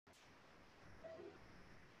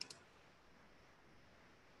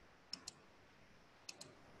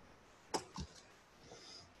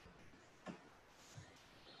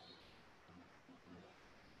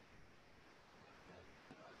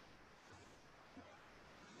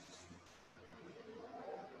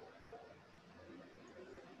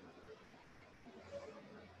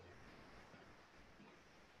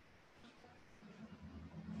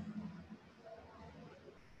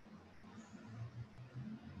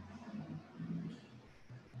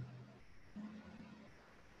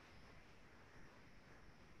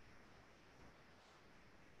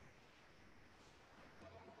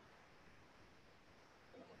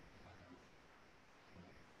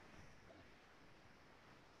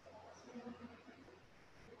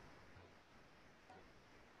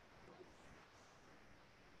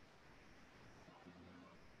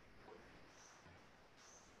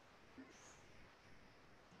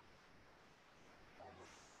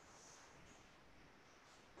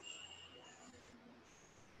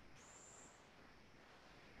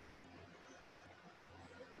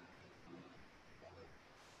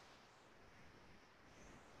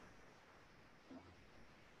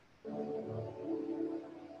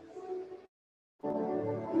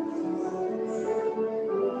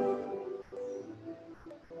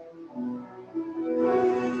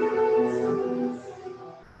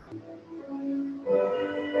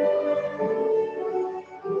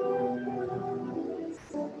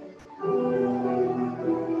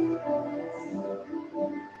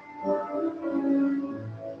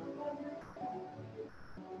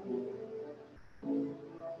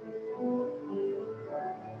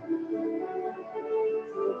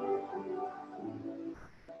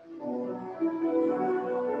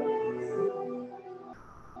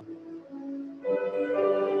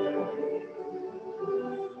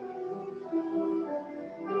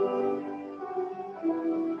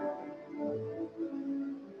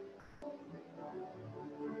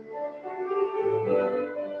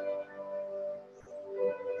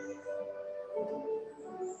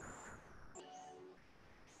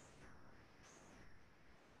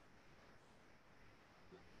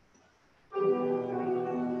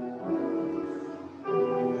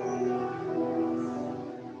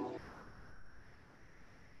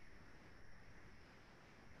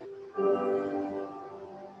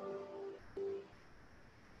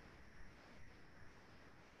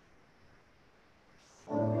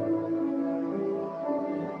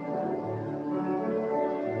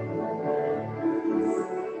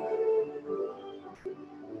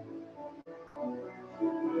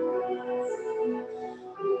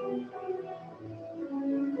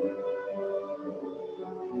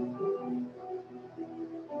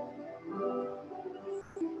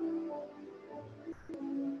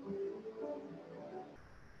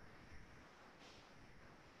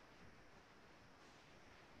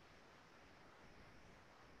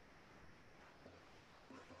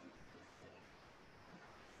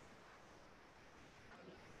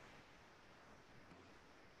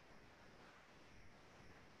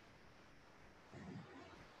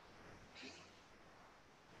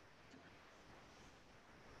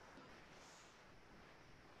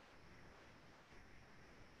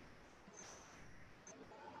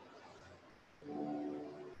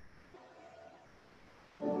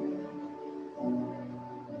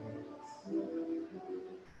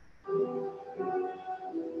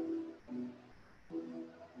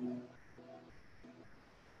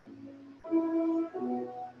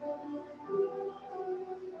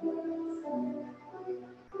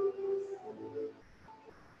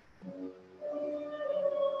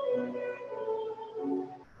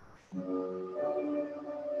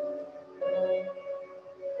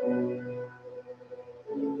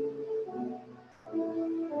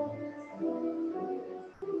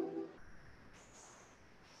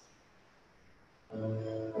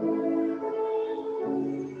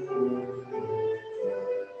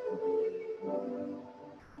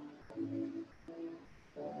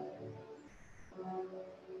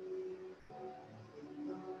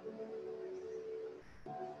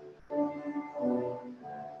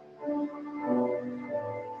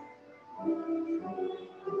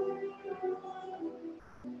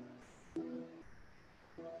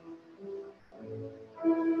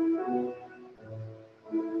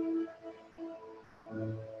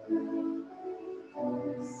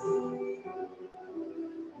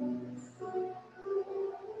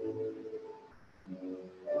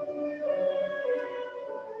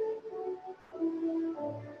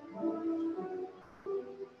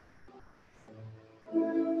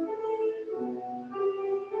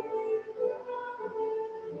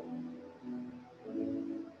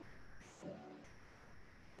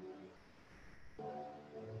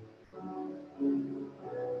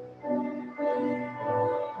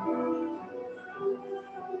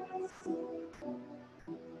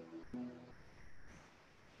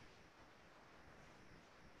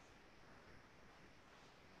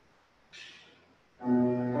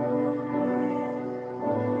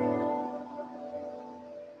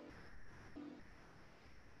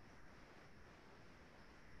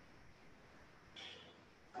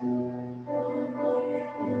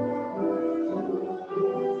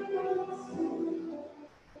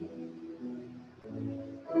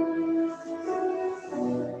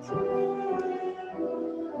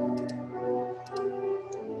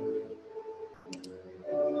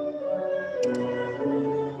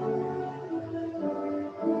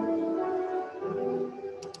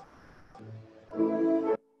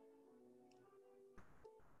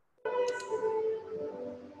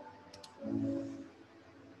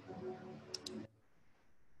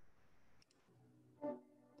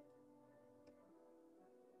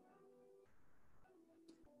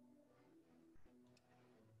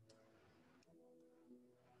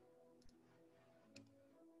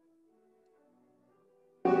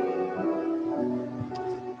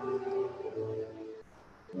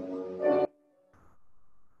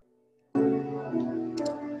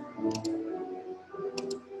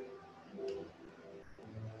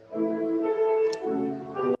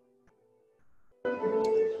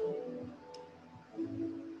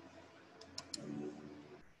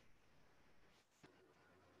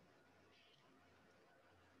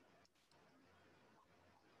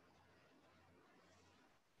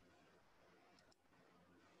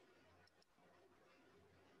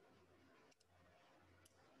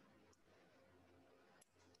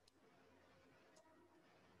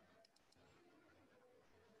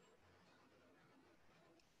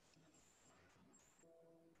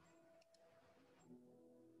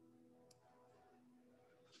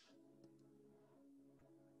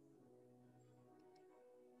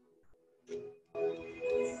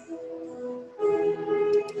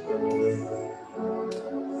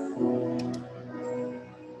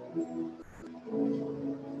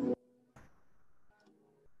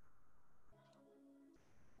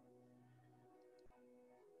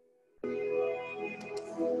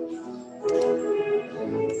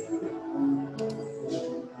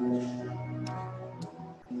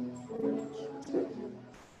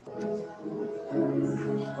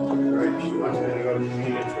Right, she wants me to go to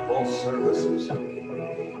communion for both services.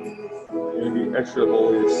 Maybe extra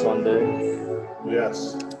holy Sunday.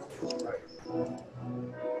 Yes. Right.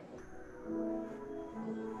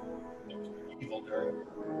 Evil during.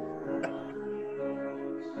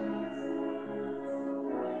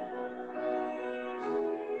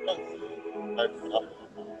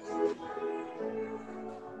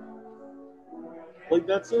 Like,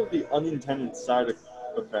 that's sort of the unintended side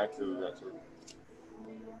effect of that sort of.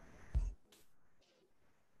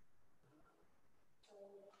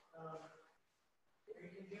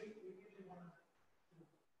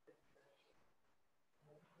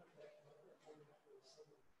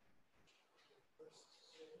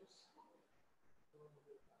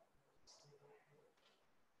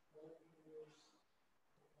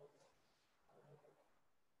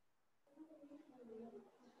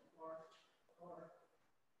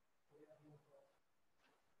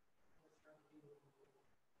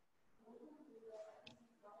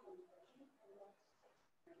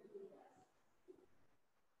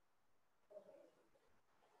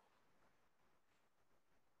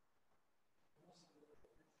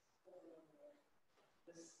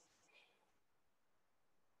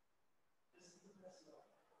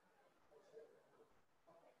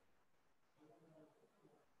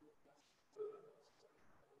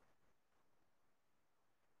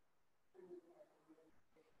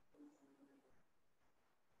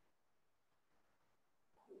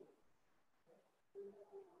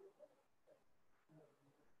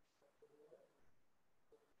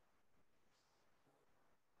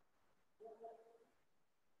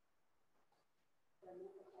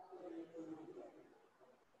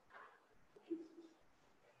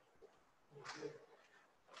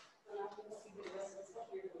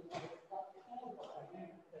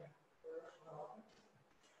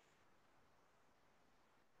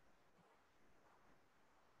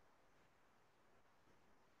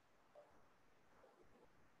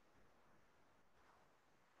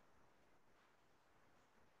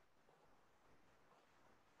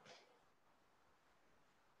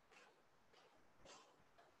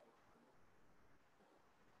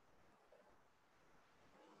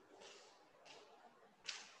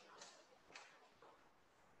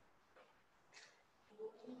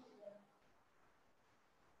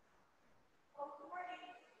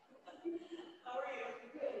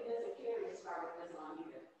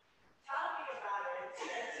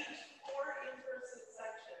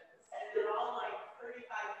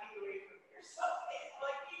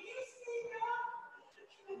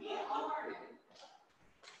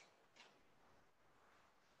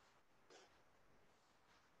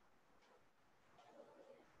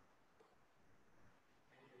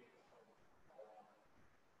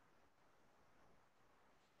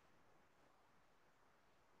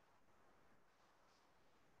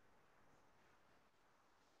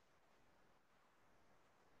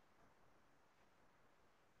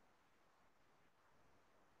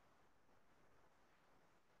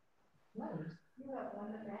 You have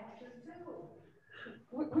one that matches too.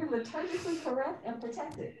 We're liturgically correct and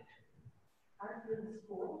protected. Aren't you in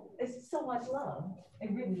school? It's so much love.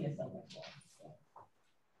 It really is so much love.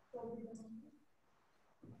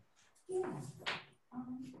 Yeah. I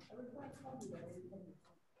was going to tell you that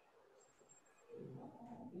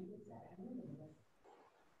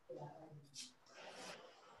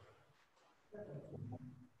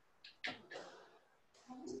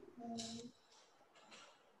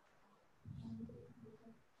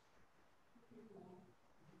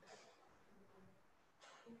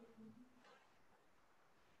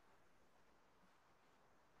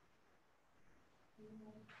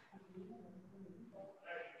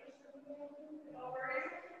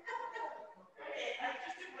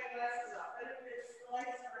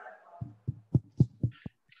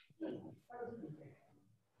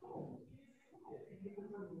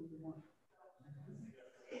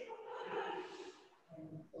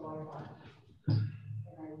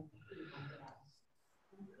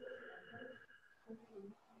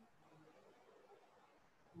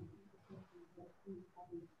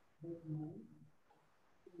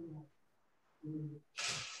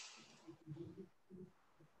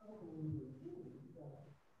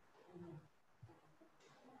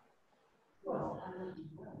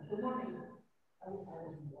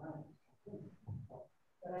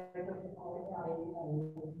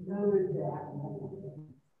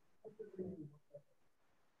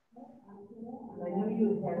I know you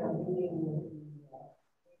had a meeting with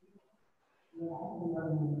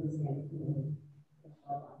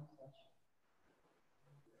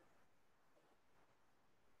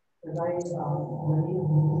because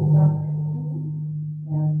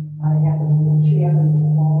and I happened to she happened to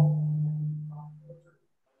call.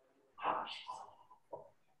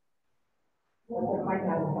 But that might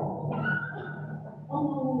not have helped.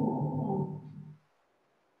 Oh,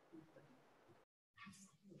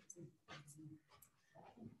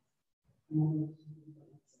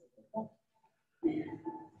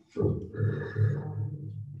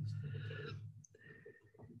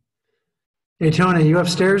 Hey, Tony, you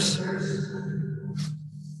upstairs?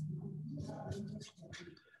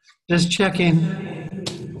 Just checking.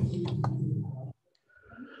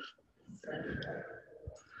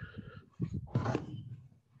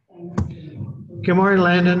 Good morning,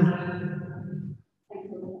 Landon.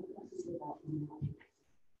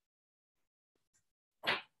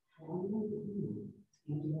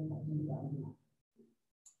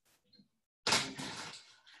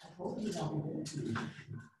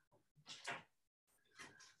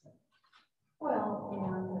 well,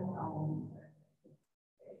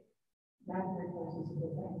 and that course is a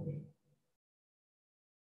good thing.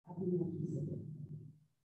 I do want to see it.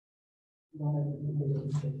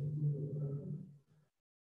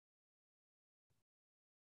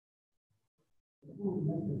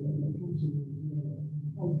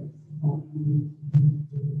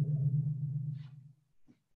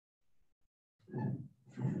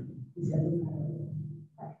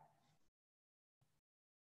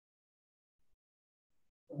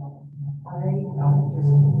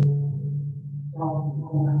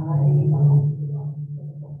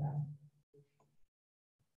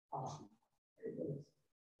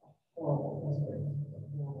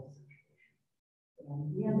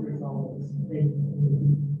 The end result is they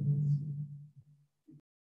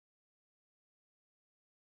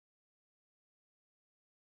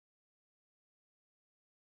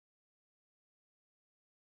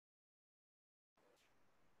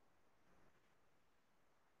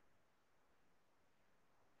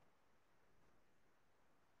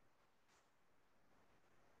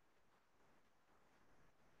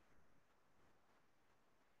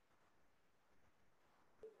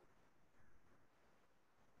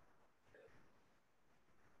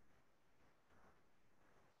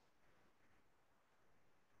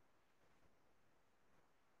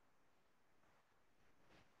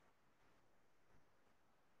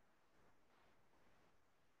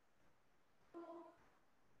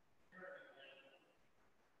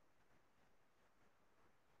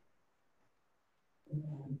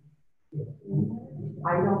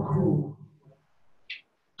I don't do.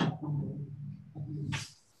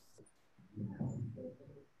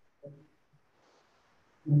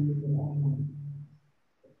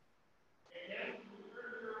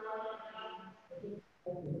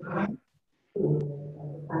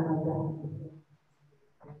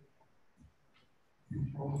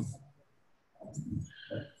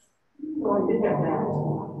 So I did have that.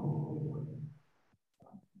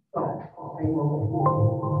 But I will.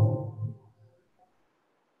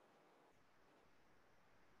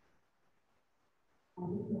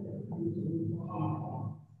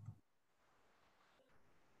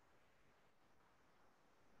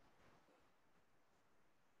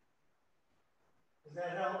 Does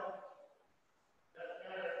that help?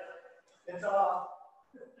 It's off.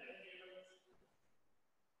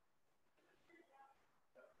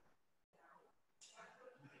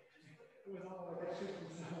 It was all like that.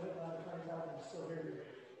 So very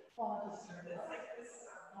fast.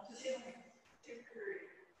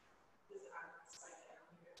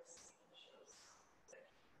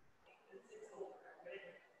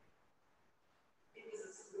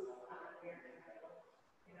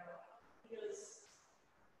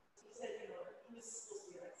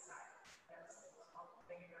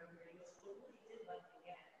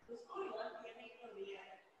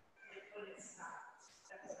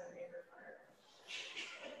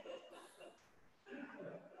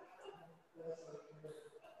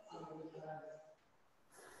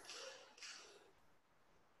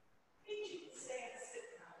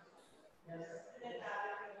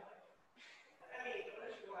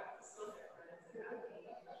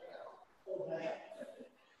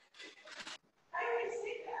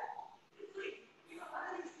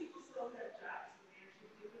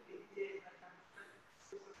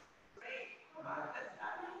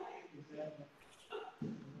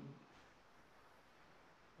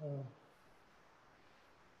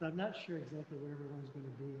 So I'm not sure exactly where everyone's going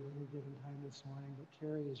to be at any given time this morning, but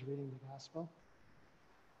Carrie is reading the gospel.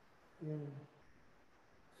 And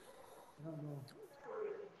I don't know.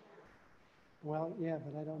 Well, yeah,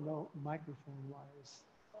 but I don't know microphone-wise,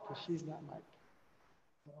 because she's not mic'd.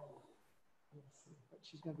 So, let's see. But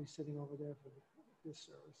she's going to be sitting over there for this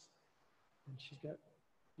service. And she's got,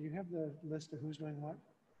 do you have the list of who's doing what?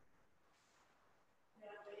 No,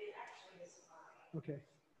 but it actually is fine. Okay.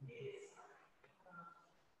 It is fine.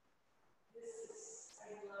 This is,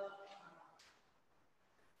 I love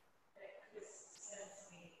that Chris sends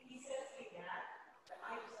me. He sends me that, but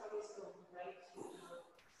I just always go right to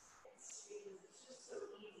it's because it's just so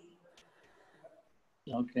easy.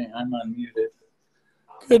 Okay, I'm unmuted.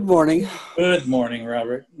 Good morning. Good morning,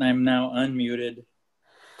 Robert. I'm now unmuted.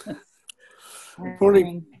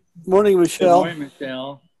 Morning, Good Michelle. morning,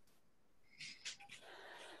 Michelle.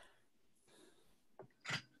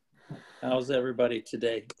 How's everybody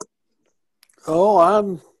today? Oh,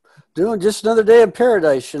 I'm doing just another day in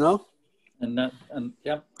paradise, you know.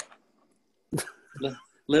 Yep.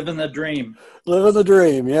 Living the dream. Living the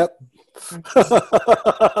dream, yep.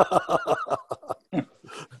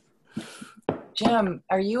 Jim,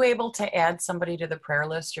 are you able to add somebody to the prayer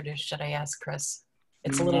list, or should I ask Chris?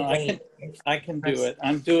 It's a little late. I can do it.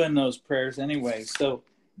 I'm doing those prayers anyway. So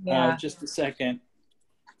Yeah. just a second.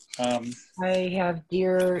 I have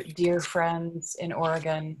dear friends in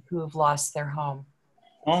Oregon who have lost their home.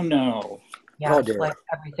 Oh, no. Yeah, Oh, dear. like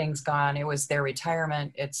everything's gone. It was their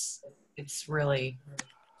retirement. It's really.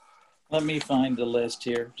 Let me find the list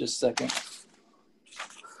here. Just a second.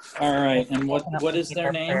 All right. And what is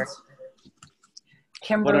their name?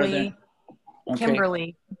 Kimberly. Okay.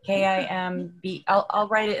 Kimberly, Kimb. I'll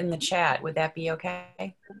write it in the chat. Would that be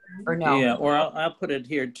okay? Or no? Yeah, or I'll put it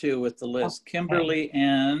here too with the list. Okay. Kimberly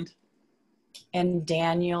and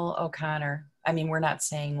Daniel O'Connor. I mean, we're not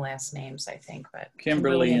saying last names, I think, but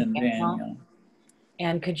Kimberly and Daniel.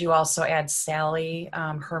 And could you also add Sally,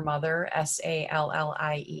 her mother,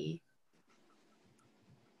 Sallie?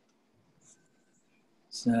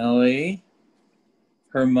 Sally,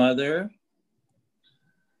 her mother.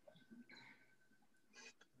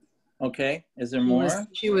 Okay, is there more?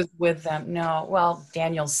 She was with them. No, well,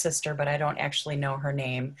 Daniel's sister, but I don't actually know her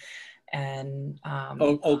name. And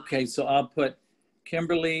Oh, okay, so I'll put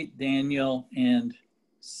Kimberly, Daniel, and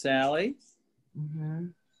Sally. mm-hmm.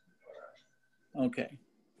 Okay,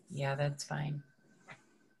 Yeah, that's fine.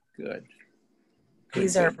 good.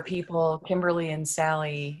 These are people, Kimberly and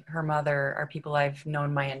Sally, her mother, are people I've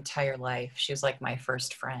known my entire life. She was like my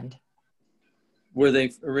first friend. Were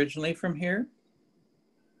they originally from here?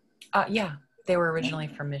 Yeah, they were originally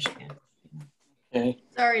from Michigan. Okay.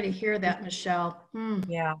 Sorry to hear that, Michelle.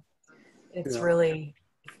 Yeah, it's Yeah. really,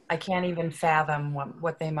 I can't even fathom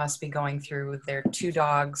what they must be going through with their two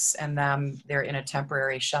dogs and them. They're in a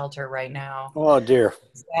temporary shelter right now. Oh, dear.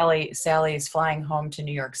 Sally is flying home to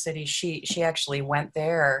New York City. She actually went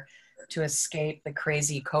there to escape the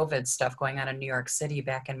crazy COVID stuff going on in New York City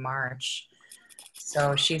back in March.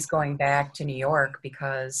 So she's going back to New York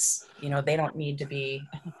because, they don't need to be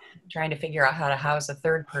trying to figure out how to house a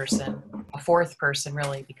third person, a fourth person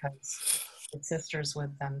really, because the sister's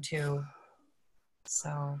with them too.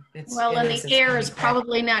 So it's The air is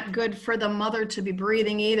probably not good for the mother to be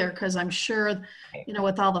breathing either, because I'm sure,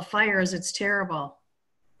 with all the fires, it's terrible.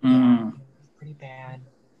 Mm. It's pretty bad.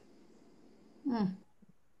 Mm.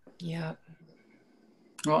 Yep.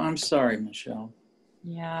 Well, I'm sorry, Michelle.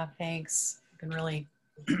 Yeah, thanks. been really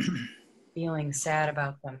feeling sad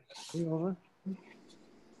about them. You over?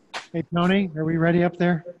 Hey, Tony, are we ready up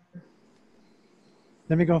there?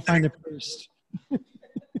 Let me go find the priest.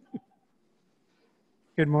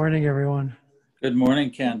 Good morning, everyone. Good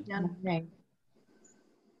morning, Ken. Yeah. Okay.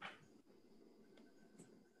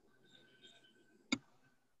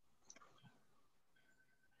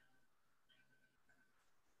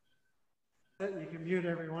 You can mute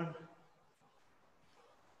everyone.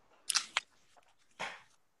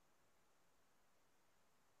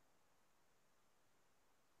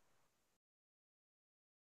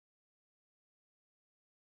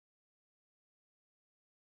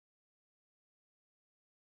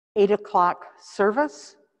 (8:00)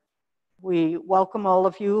 service. We welcome all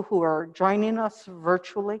of you who are joining us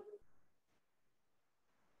virtually.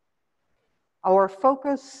 Our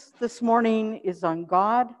focus this morning is on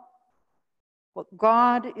God, what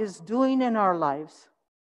God is doing in our lives,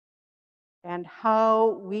 and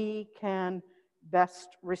how we can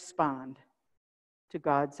best respond to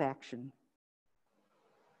God's action.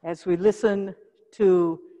 As we listen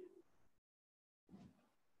to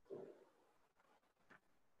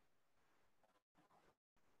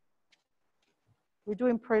we're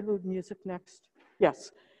doing prelude music next?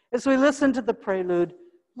 Yes. As we listen to the prelude,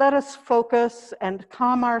 let us focus and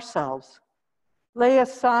calm ourselves. Lay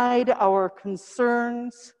aside our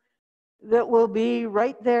concerns that will be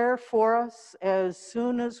right there for us as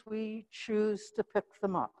soon as we choose to pick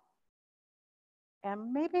them up.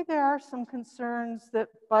 And maybe there are some concerns that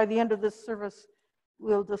by the end of this service,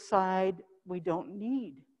 we'll decide we don't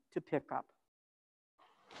need to pick up.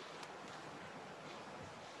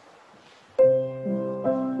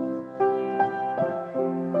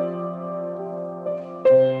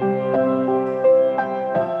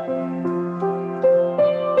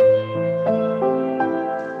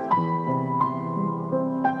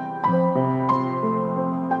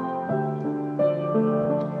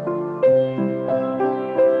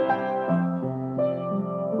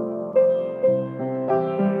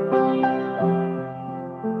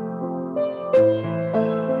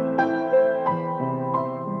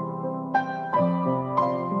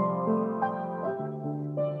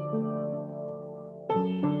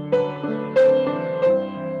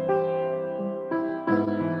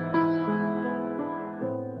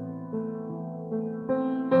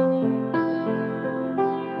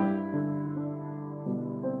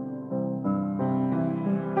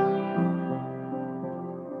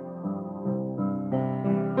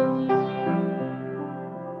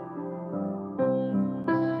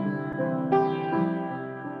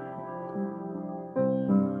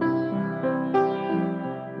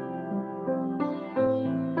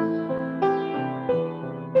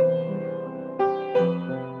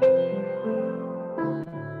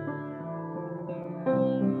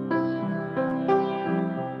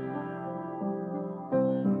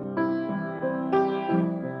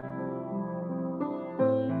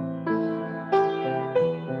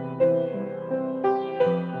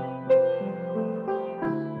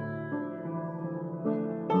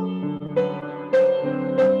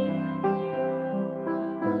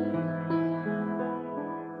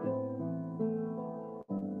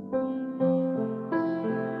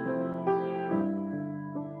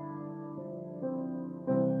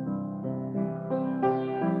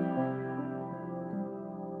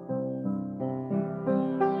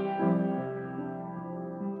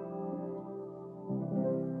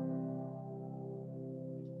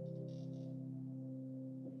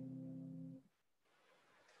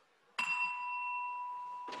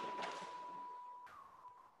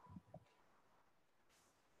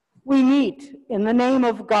 We meet in the name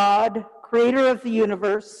of God, creator of the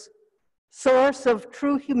universe, source of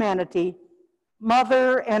true humanity,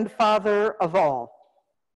 mother and father of all.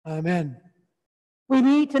 Amen. We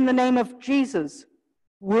meet in the name of Jesus,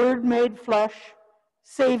 Word made flesh,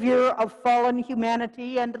 Savior of fallen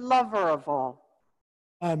humanity and lover of all.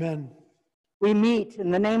 Amen. We meet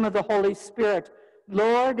in the name of the Holy Spirit,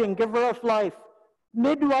 Lord and giver of life,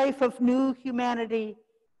 midwife of new humanity,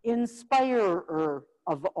 inspirer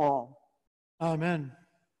of all. Amen.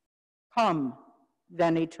 Come,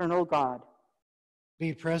 then, eternal God.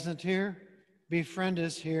 Be present here, befriend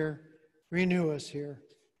us here, renew us here.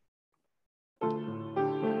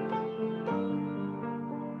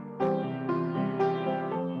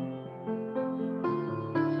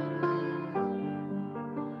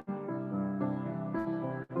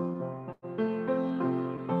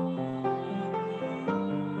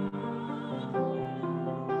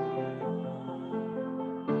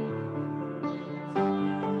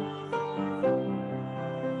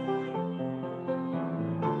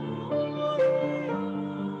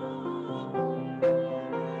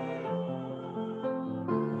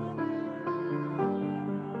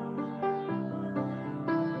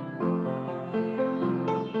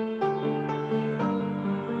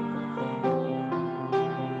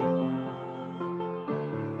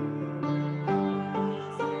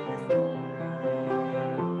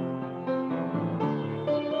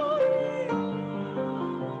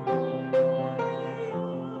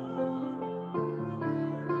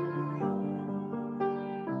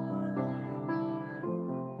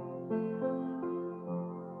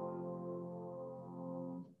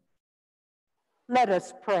 Let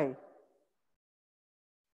us pray.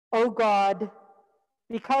 O God,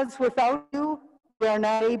 because without you we are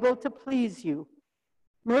not able to please you,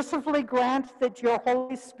 mercifully grant that your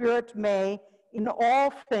Holy Spirit may, in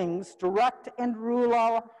all things, direct and rule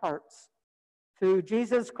our hearts. Through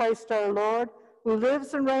Jesus Christ our Lord, who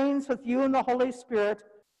lives and reigns with you in the Holy Spirit,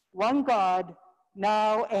 one God,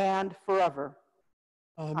 now and forever.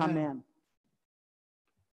 Amen. Amen.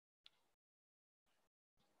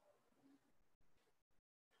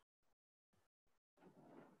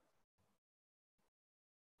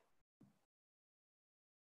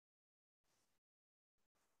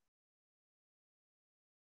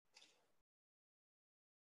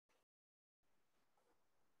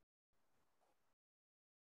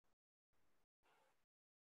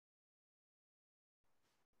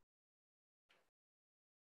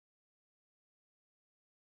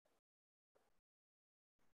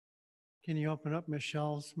 Can you open up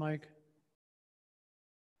Michelle's mic?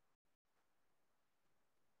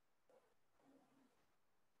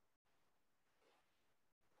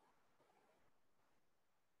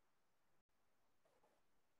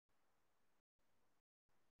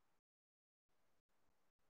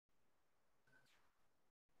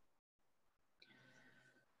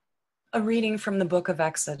 A reading from the book of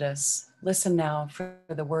Exodus. Listen now for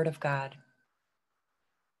the word of God.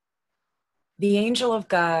 The angel of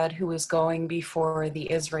God who was going before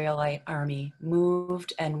the Israelite army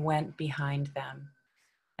moved and went behind them,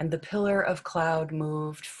 and the pillar of cloud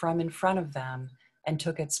moved from in front of them and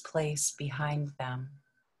took its place behind them.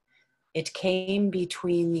 It came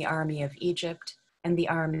between the army of Egypt and the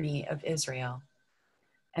army of Israel.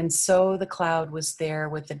 And so the cloud was there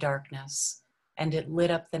with the darkness, and it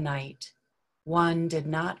lit up the night. One did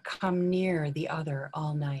not come near the other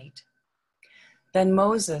all night. Then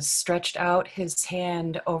Moses stretched out his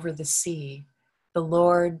hand over the sea. The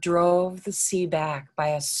Lord drove the sea back by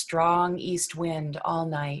a strong east wind all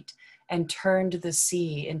night and turned the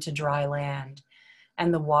sea into dry land,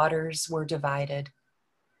 and the waters were divided.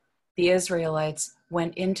 The Israelites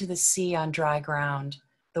went into the sea on dry ground,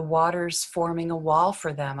 the waters forming a wall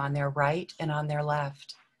for them on their right and on their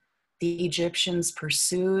left. The Egyptians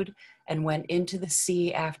pursued and went into the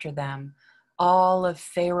sea after them, all of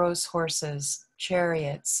Pharaoh's horses,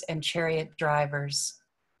 chariots, and chariot drivers.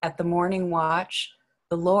 At the morning watch,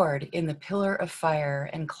 the Lord, in the pillar of fire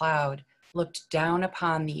and cloud, looked down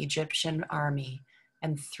upon the Egyptian army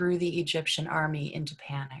and threw the Egyptian army into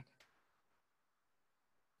panic.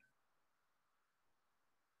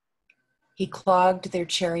 He clogged their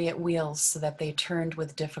chariot wheels so that they turned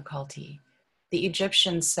with difficulty. The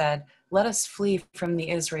Egyptians said, "Let us flee from the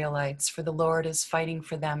Israelites, for the Lord is fighting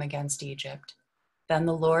for them against Egypt." Then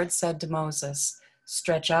the Lord said to Moses,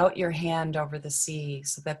 "Stretch out your hand over the sea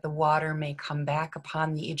so that the water may come back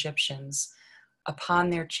upon the Egyptians, upon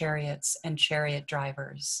their chariots and chariot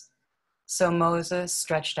drivers." So Moses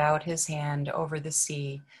stretched out his hand over the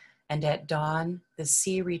sea, and at dawn the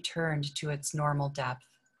sea returned to its normal depth.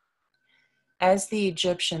 As the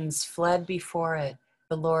Egyptians fled before it,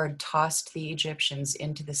 the Lord tossed the Egyptians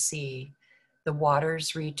into the sea. The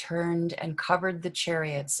waters returned and covered the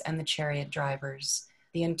chariots and the chariot drivers,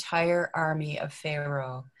 the entire army of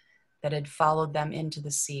Pharaoh that had followed them into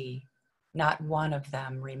the sea. Not one of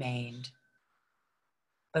them remained.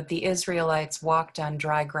 But the Israelites walked on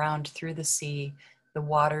dry ground through the sea, the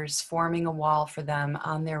waters forming a wall for them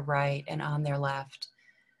on their right and on their left.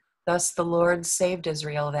 Thus the Lord saved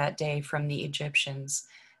Israel that day from the Egyptians,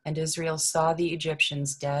 and Israel saw the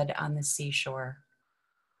Egyptians dead on the seashore.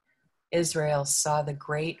 Israel saw the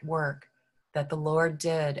great work that the Lord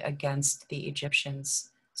did against the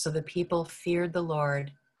Egyptians. So the people feared the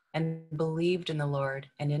Lord and believed in the Lord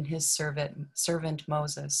and in his servant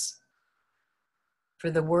Moses.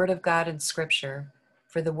 For the word of God in Scripture,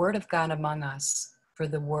 for the word of God among us, for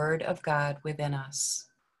the word of God within us.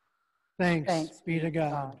 Thanks be to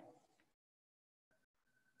God.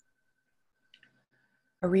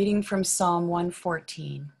 A reading from Psalm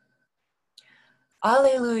 114.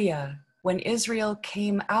 Alleluia! When Israel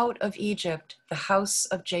came out of Egypt, the house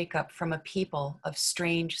of Jacob from a people of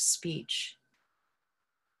strange speech.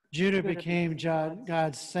 Judah became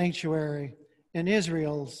God's sanctuary, and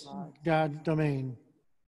Israel's God's domain.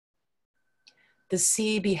 The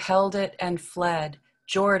sea beheld it and fled.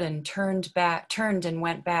 Jordan turned and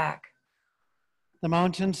went back. The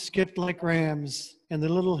mountains skipped like rams, and the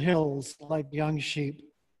little hills like young sheep.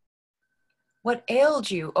 What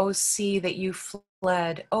ailed you, O sea, that you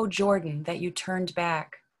fled, O Jordan, that you turned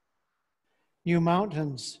back? You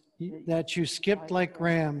mountains, that you skipped like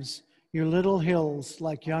rams, you little hills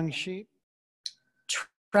like young sheep.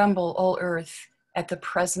 Tremble, O earth, at the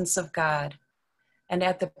presence of God. and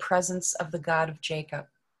at the presence of the God of Jacob,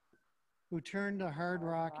 who turned a hard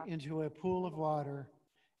rock into a pool of water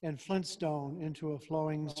and flintstone into a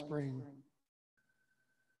flowing spring.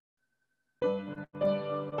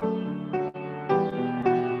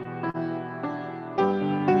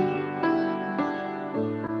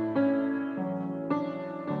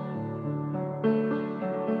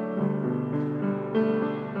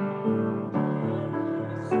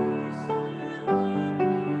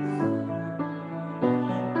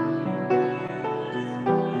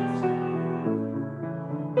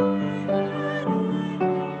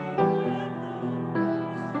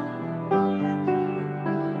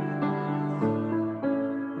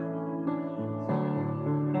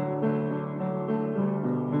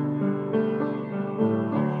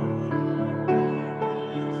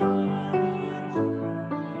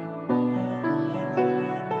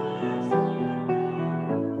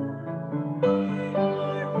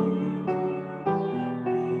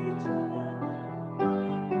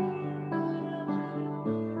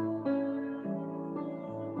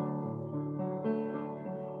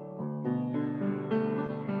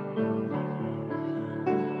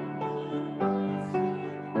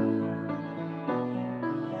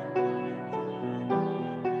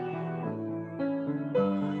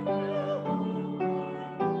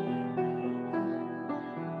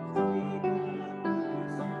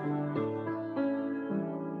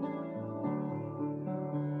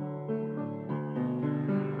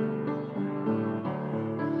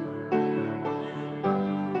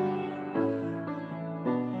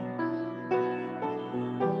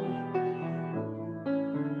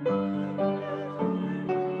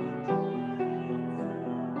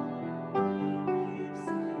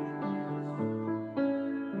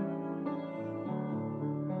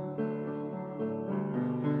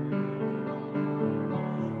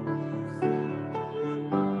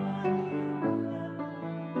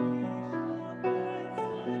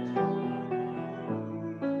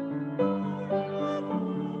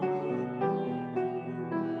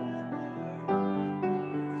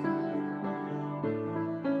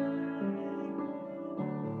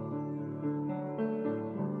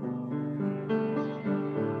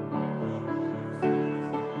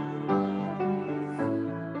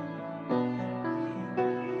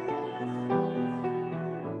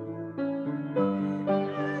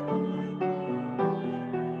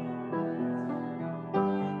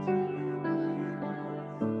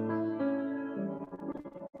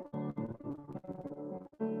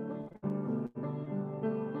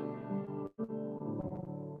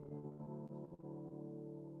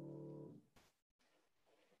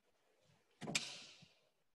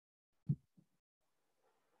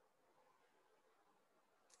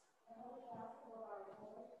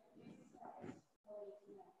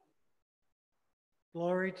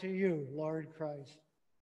 Glory to you, Lord Christ.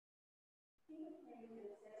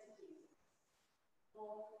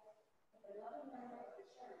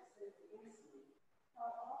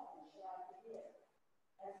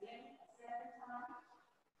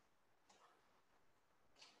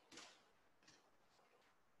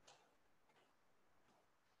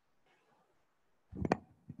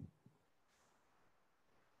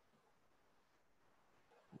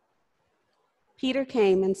 Peter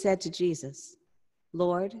came and said to Jesus,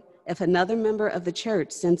 Lord, if another member of the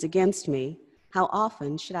church sins against me, how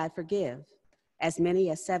often should I forgive? As many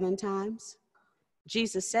as 7 times?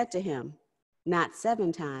 Jesus said to him, not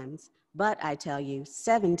 7 times, but I tell you,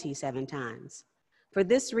 77 times. For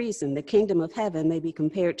this reason, the kingdom of heaven may be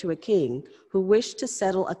compared to a king who wished to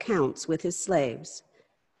settle accounts with his slaves.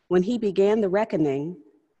 When he began the reckoning,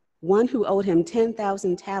 one who owed him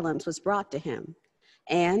 10,000 talents was brought to him,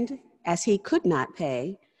 and as he could not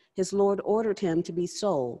pay, his Lord ordered him to be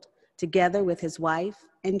sold, together with his wife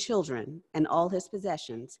and children and all his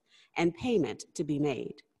possessions, and payment to be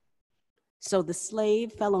made. So the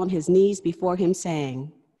slave fell on his knees before him,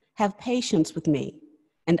 saying, have patience with me,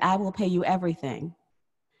 and I will pay you everything.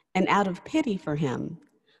 And out of pity for him,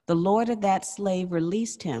 the Lord of that slave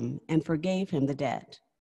released him and forgave him the debt.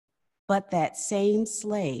 But that same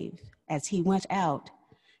slave, as he went out,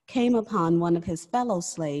 came upon one of his fellow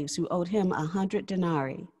slaves who owed him 100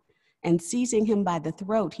 denarii, and seizing him by the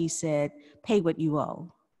throat, he said, pay what you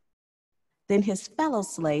owe. Then his fellow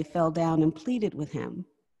slave fell down and pleaded with him,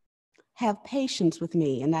 have patience with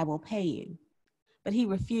me, and I will pay you. But he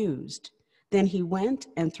refused. Then he went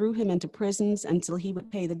and threw him into prisons until he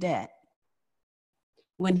would pay the debt.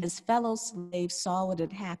 When his fellow slaves saw what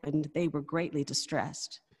had happened, they were greatly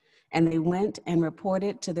distressed, and they went and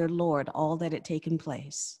reported to their Lord all that had taken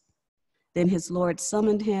place. Then his Lord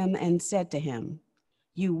summoned him and said to him,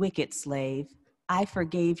 you wicked slave, I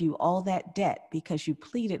forgave you all that debt because you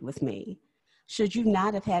pleaded with me. Should you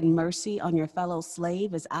not have had mercy on your fellow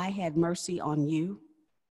slave as I had mercy on you?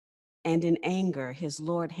 And in anger, his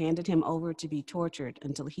Lord handed him over to be tortured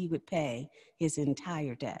until he would pay his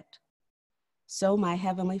entire debt. So my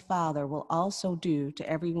heavenly Father will also do to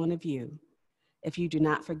every one of you if you do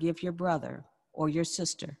not forgive your brother or your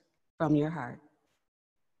sister from your heart.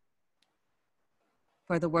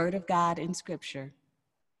 For the word of God in Scripture,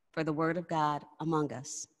 for the word of God among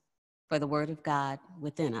us, for the word of God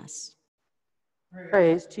within us.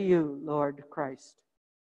 Praise to you, Lord Christ.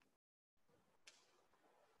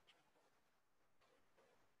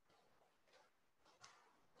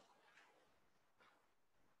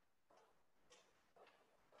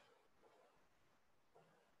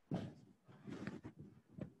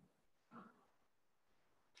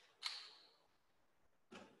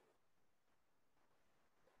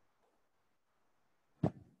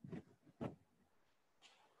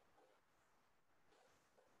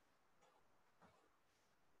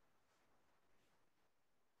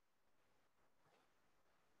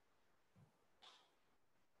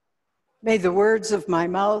 May the words of my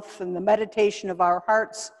mouth and the meditation of our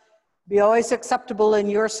hearts be always acceptable in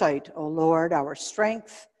your sight, O Lord, our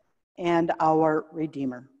strength and our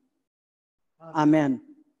Redeemer. Amen.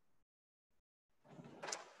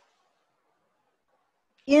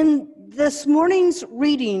 In this morning's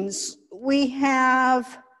readings, we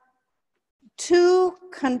have two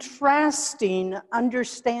contrasting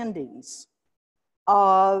understandings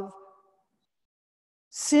of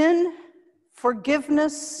sin,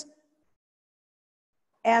 forgiveness,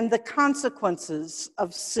 and the consequences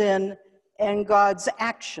of sin and God's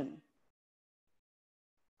action.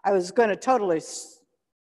 I was going to totally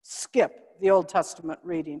skip the Old Testament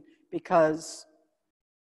reading because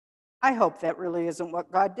I hope that really isn't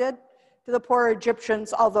what God did to the poor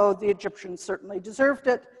Egyptians, although the Egyptians certainly deserved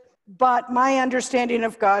it. But my understanding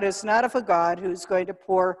of God is not of a God who's going to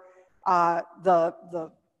pour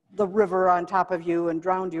the river on top of you and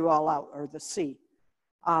drown you all out, or the sea.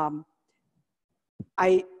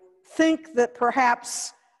 I think that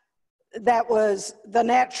perhaps that was the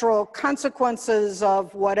natural consequences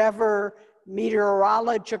of whatever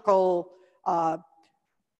meteorological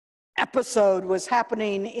episode was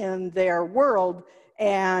happening in their world,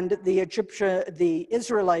 and the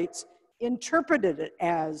Israelites interpreted it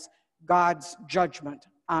as God's judgment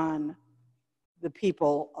on the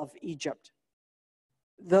people of Egypt.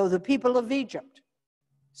 Though the people of Egypt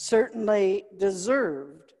certainly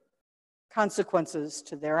deserved consequences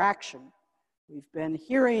to their action. We've been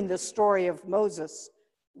hearing the story of Moses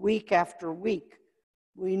week after week.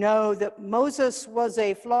 We know that Moses was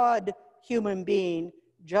a flawed human being,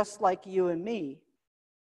 just like you and me.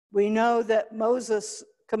 We know that Moses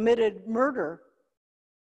committed murder,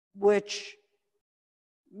 which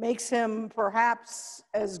makes him perhaps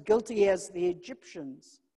as guilty as the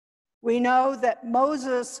Egyptians. We know that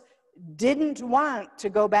Moses didn't want to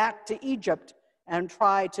go back to Egypt and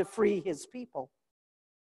try to free his people,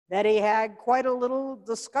 that he had quite a little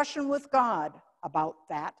discussion with God about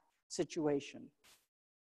that situation.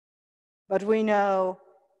 But we know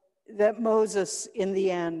that Moses, in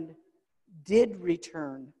the end, did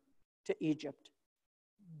return to Egypt,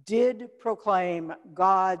 did proclaim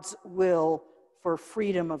God's will for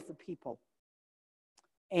freedom of the people.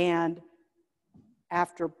 And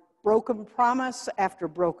after broken promise after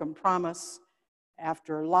broken promise,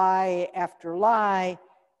 after lie,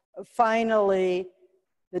 finally,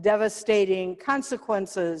 the devastating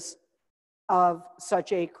consequences of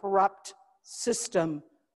such a corrupt system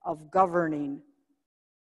of governing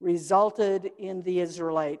resulted in the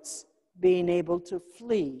Israelites being able to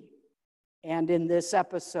flee. And in this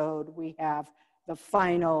episode, we have the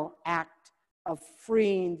final act of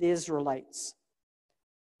freeing the Israelites.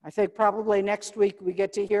 I think probably next week we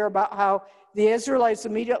get to hear about how the Israelites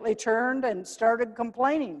immediately turned and started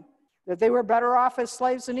complaining that they were better off as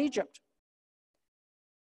slaves in Egypt.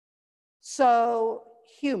 So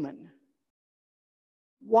human,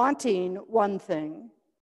 wanting one thing,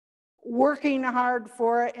 working hard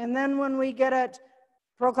for it, and then when we get it,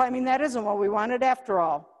 proclaiming that isn't what we wanted after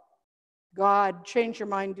all. God, change your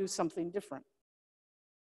mind, do something different.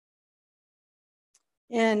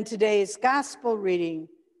 In today's gospel reading,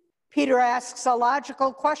 Peter asks a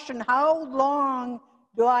logical question: how long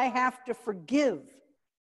do I have to forgive?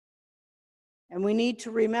 And we need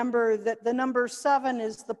to remember that the number 7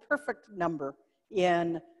 is the perfect number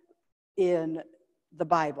in the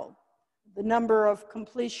Bible, the number of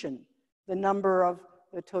completion, the number of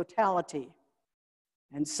the totality.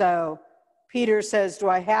 And so Peter says, do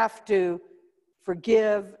I have to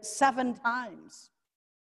forgive 7 times?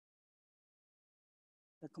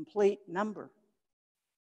 the complete number?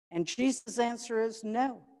 And Jesus' answer is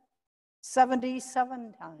no,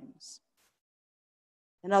 77 times.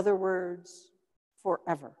 In other words,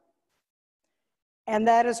 forever. And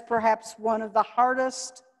that is perhaps one of the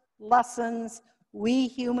hardest lessons we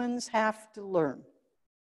humans have to learn.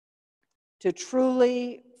 To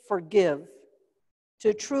truly forgive,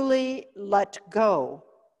 to truly let go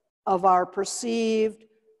of our perceived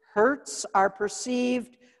hurts, our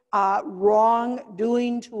perceived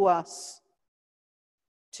wrongdoing to us,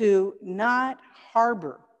 to not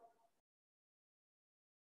harbor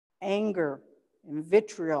anger and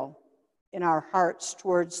vitriol in our hearts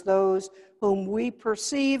towards those whom we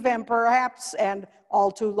perceive and perhaps, and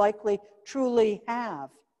all too likely, truly have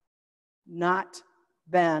not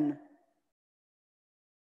been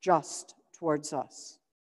just towards us.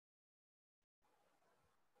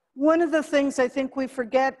 One of the things I think we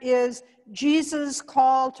forget is Jesus'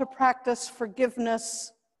 call to practice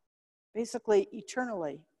forgiveness, basically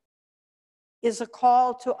eternally, is a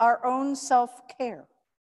call to our own self-care.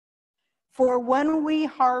 For when we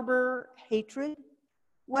harbor hatred,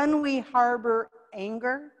 when we harbor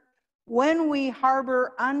anger, when we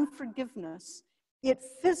harbor unforgiveness, it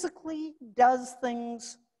physically does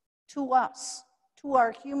things to us, to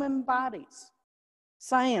our human bodies.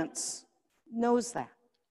 Science knows that.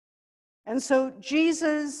 And so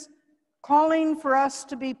Jesus, calling for us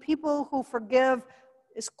to be people who forgive,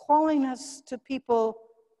 is calling us to people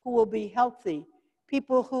who will be healthy,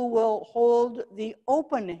 people who will hold the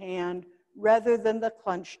open hand rather than the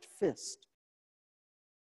clenched fist.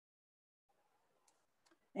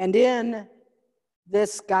 And in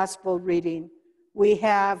this gospel reading, we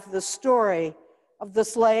have the story of the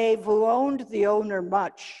slave who owned the owner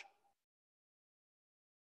much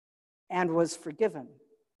and was forgiven,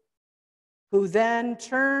 who then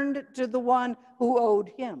turned to the one who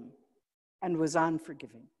owed him and was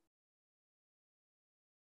unforgiving.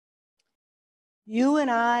 You and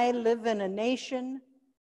I live in a nation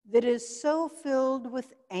that is so filled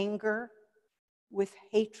with anger, with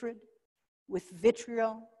hatred, with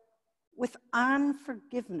vitriol, with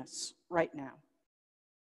unforgiveness right now.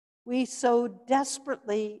 We so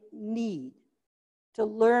desperately need to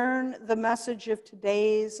learn the message of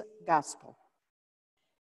today's gospel.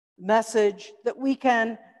 Message that we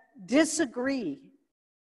can disagree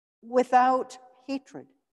without hatred,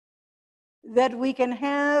 that we can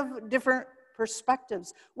have different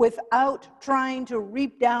perspectives without trying to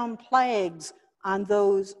reap down plagues on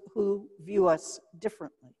those who view us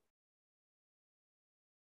differently.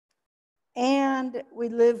 And we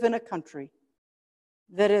live in a country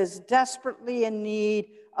that is desperately in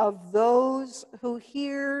need of those who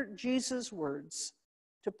hear Jesus' words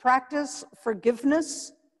to practice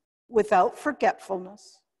forgiveness without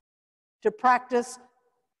forgetfulness, to practice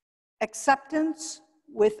acceptance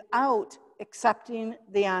without accepting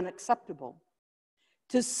the unacceptable,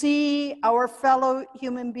 to see our fellow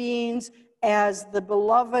human beings as the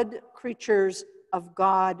beloved creatures of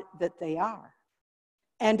God that they are,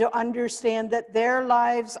 and to understand that their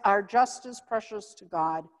lives are just as precious to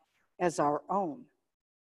God as our own,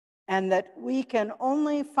 and that we can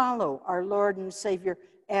only follow our Lord and Savior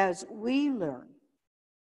as we learn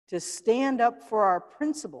to stand up for our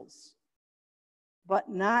principles, but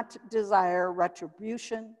not desire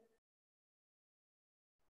retribution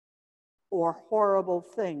or horrible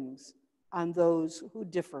things on those who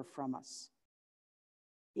differ from us.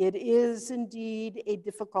 It is indeed a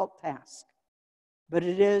difficult task, but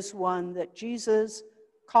it is one that Jesus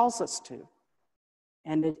calls us to.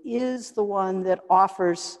 And it is the one that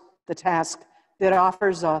offers the task that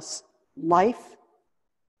offers us life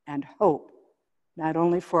and hope, not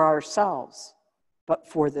only for ourselves, but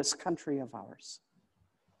for this country of ours.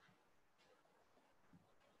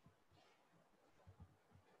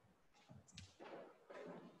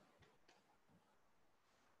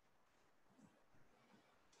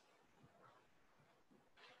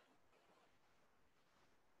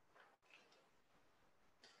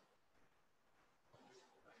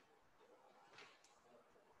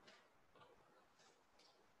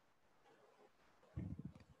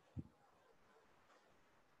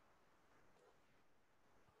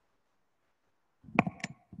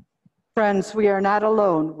 Friends, we are not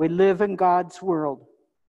alone. We live in God's world.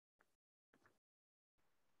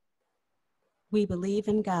 We believe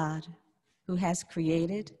in God, who has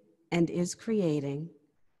created and is creating,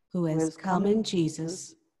 who has come in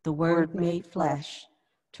Jesus, the Word made flesh,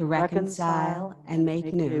 to reconcile and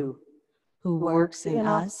make new, who works in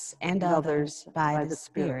us and others by the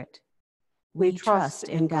Spirit. We trust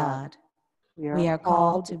in God. We are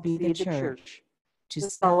called to be the church, to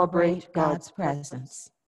celebrate God's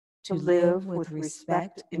presence, to live with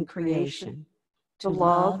respect in creation, to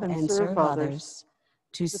love and serve others,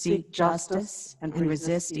 to seek justice and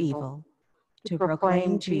resist evil, to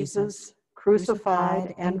proclaim Jesus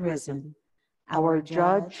crucified and risen, our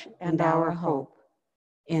judge and our hope,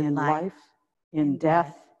 in life, in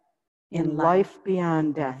death, in life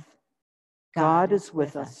beyond death. God is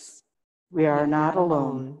with us. We are not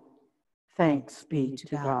alone. Thanks be to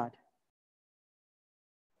God.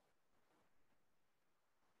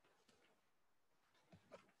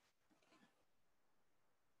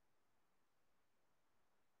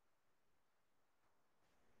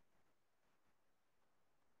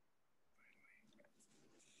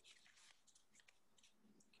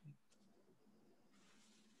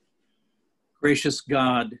 Gracious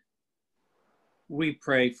God, we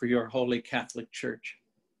pray for your holy Catholic Church.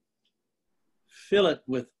 Fill it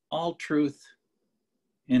with all truth,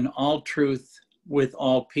 in all truth, with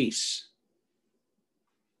all peace.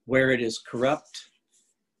 Where it is corrupt,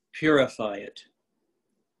 purify it.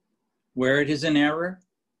 Where it is in error,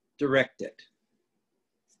 direct it.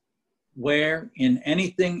 Where in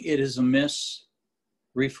anything it is amiss,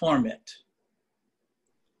 reform it.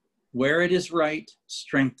 Where it is right,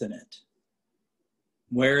 strengthen it.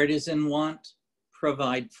 Where it is in want,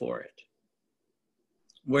 provide for it.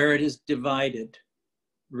 Where it is divided,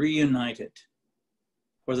 reunite it.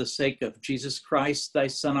 For the sake of Jesus Christ, thy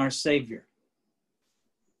Son, our Savior.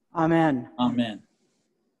 Amen. Amen.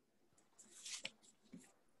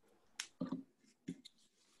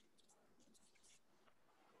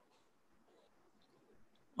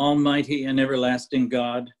 Almighty and everlasting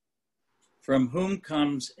God, from whom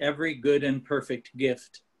comes every good and perfect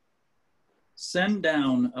gift, send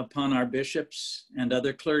down upon our bishops and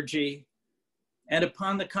other clergy, and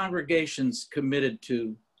upon the congregations committed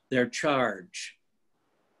to their charge,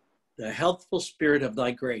 the healthful spirit of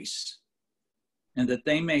thy grace, and that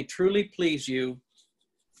they may truly please you,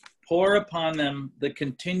 pour upon them the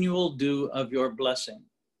continual dew of your blessing.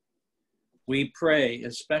 We pray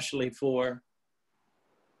especially for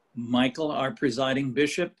Michael, our presiding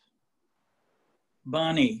bishop,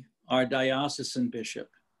 Bonnie, our diocesan bishop,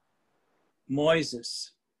 Moises,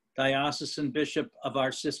 diocesan bishop of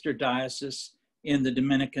our sister diocese in the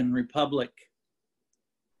Dominican Republic,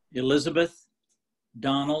 Elizabeth,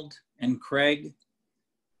 Donald, and Craig,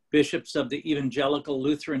 bishops of the Evangelical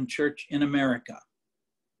Lutheran Church in America,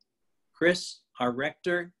 Chris, our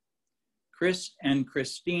rector, Chris and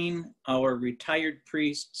Christine, our retired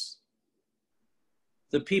priests,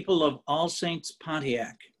 the people of All Saints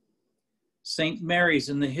Pontiac, St. Mary's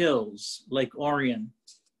in the Hills, Lake Orion,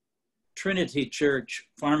 Trinity Church,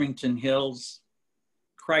 Farmington Hills,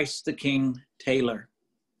 Christ the King, Taylor.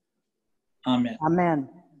 Amen. Amen.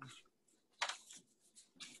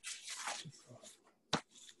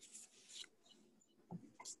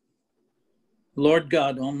 Lord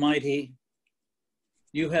God Almighty,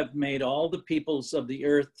 you have made all the peoples of the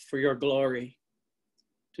earth for your glory,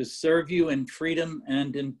 to serve you in freedom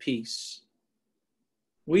and in peace.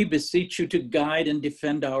 We beseech you to guide and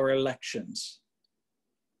defend our elections.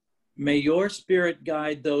 May your spirit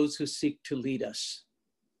guide those who seek to lead us.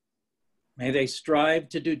 May they strive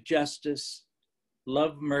to do justice,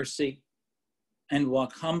 love mercy, and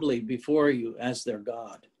walk humbly before you as their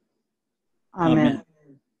God. Amen.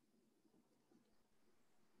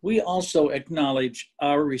 We also acknowledge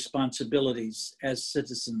our responsibilities as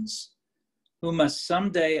citizens who must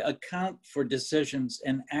someday account for decisions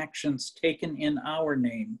and actions taken in our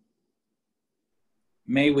name.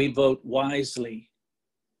 May we vote wisely,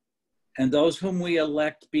 and those whom we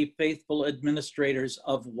elect be faithful administrators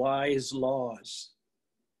of wise laws,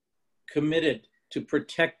 committed to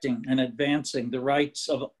protecting and advancing the rights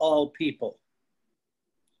of all people.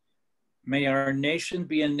 May our nation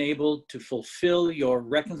be enabled to fulfill your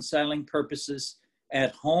reconciling purposes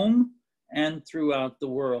at home and throughout the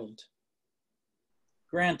world.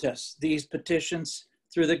 Grant us these petitions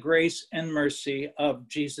through the grace and mercy of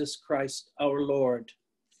Jesus Christ our Lord.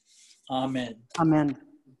 Amen. Amen.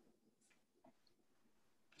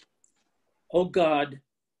 O God,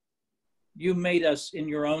 you made us in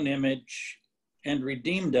your own image and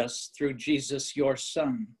redeemed us through Jesus, your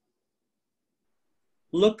Son.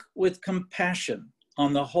 Look with compassion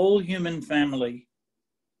on the whole human family.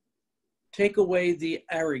 Take away the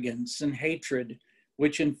arrogance and hatred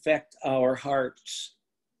which infect our hearts.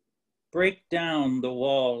 Break down the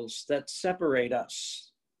walls that separate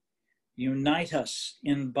us. Unite us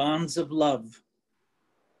in bonds of love,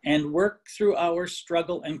 and work through our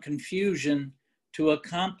struggle and confusion to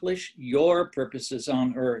accomplish your purposes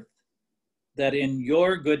on earth, that in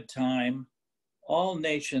your good time, all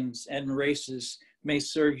nations and races may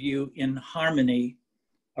serve you in harmony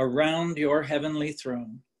around your heavenly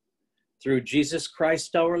throne, through Jesus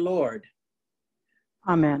Christ our Lord.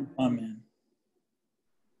 Amen. Amen.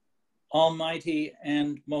 Almighty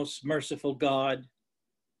and most merciful God,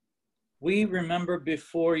 we remember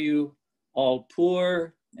before you all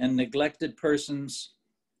poor and neglected persons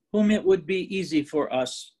whom it would be easy for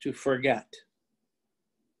us to forget.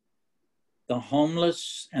 The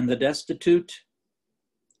homeless and the destitute,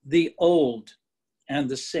 the old and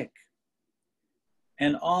the sick,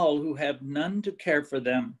 and all who have none to care for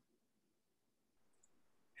them.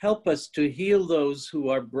 Help us to heal those who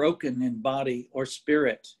are broken in body or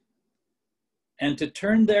spirit, and to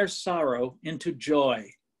turn their sorrow into joy.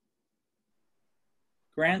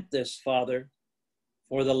 Grant this, Father,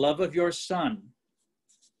 for the love of your Son,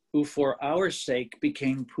 who for our sake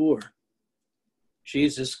became poor,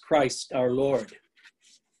 Jesus Christ our Lord.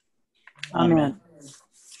 Amen.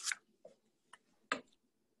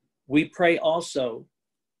 We pray also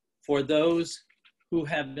for those who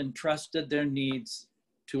have entrusted their needs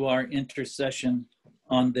to our intercession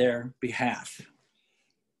on their behalf.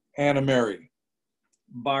 Anna Mary,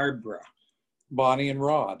 Barbara, Bonnie and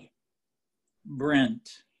Rod, Brent,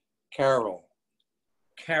 Carol,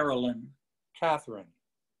 Carolyn, Catherine,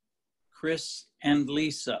 Chris and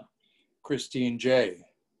Lisa, Christine J.,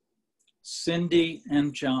 Cindy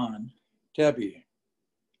and John, Debbie,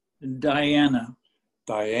 Diana,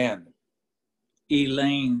 Diane,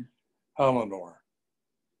 Elaine, Eleanor,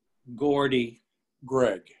 Gordy,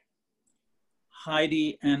 Greg,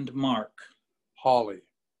 Heidi and Mark, Holly,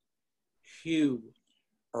 Hugh,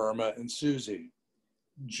 Irma and Susie,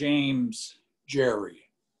 James, Jerry,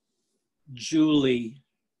 Julie,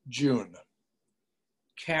 June,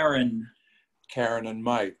 Karen, Karen and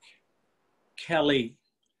Mike, Kelly,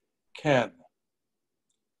 Ken,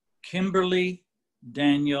 Kimberly,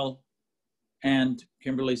 Daniel, and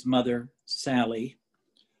Kimberly's mother, Sally,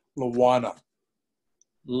 Luana,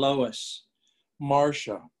 Lois,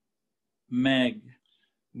 Marcia, Meg,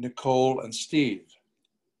 Nicole and Steve,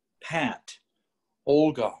 Pat,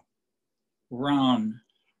 Olga, Ron,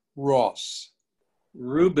 Ross,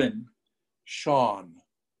 Reuben, Sean,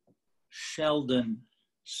 Sheldon,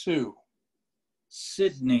 Sue,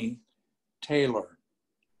 Sydney, Taylor,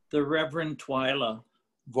 the Reverend Twyla,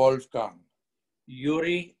 Wolfgang,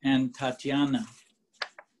 Yuri and Tatiana.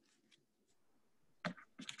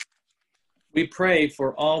 We pray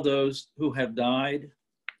for all those who have died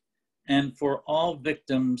and for all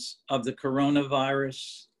victims of the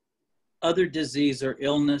coronavirus, other disease or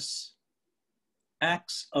illness,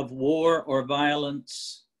 acts of war or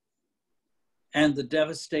violence, and the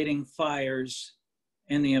devastating fires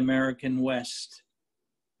in the American West.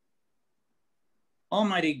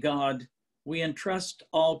 Almighty God, we entrust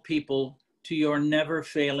all people to your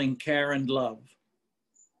never-failing care and love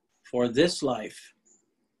for this life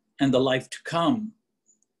and the life to come,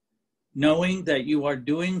 knowing that you are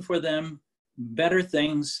doing for them better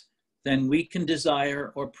things than we can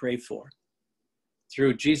desire or pray for.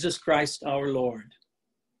 Through Jesus Christ our Lord.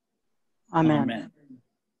 Amen. Amen.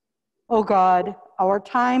 O God, our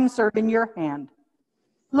times are in your hand.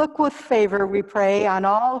 Look with favor, we pray, on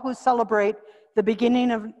all who celebrate the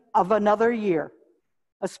beginning of another year,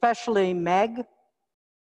 especially Meg,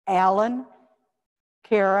 Alan,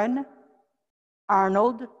 Karen,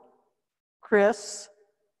 Arnold, Chris,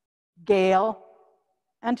 Gail,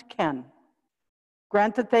 and Ken.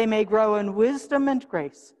 Grant that they may grow in wisdom and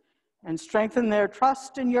grace and strengthen their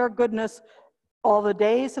trust in your goodness all the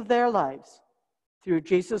days of their lives. Through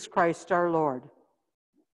Jesus Christ our Lord.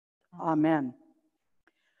 Amen.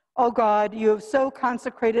 O God, you have so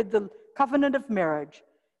consecrated the covenant of marriage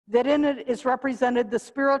that in it is represented the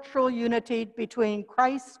spiritual unity between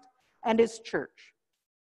Christ and his church.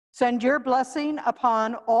 Send your blessing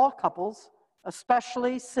upon all couples,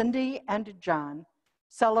 especially Cindy and John,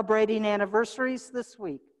 celebrating anniversaries this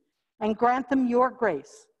week, and grant them your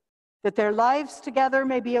grace, that their lives together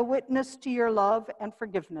may be a witness to your love and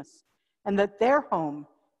forgiveness, and that their home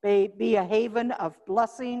may be a haven of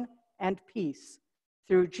blessing and peace.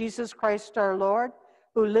 Through Jesus Christ our Lord,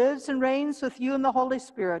 who lives and reigns with you in the Holy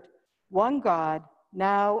Spirit, one God,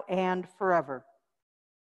 now and forever.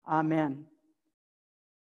 Amen.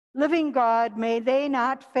 Living God, may they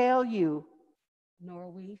not fail you,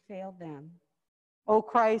 nor we fail them. O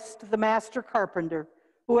Christ, the master carpenter,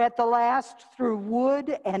 who at the last, through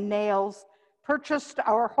wood and nails, purchased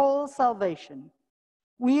our whole salvation.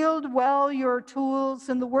 Wield well your tools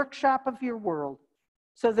in the workshop of your world,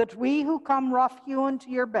 so that we who come rough-hewn to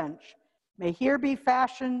your bench may here be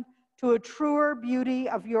fashioned to a truer beauty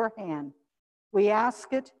of your hand. We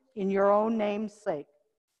ask it in your own name's sake.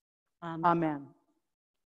 Amen.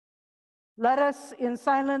 Let us in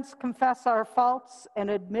silence confess our faults and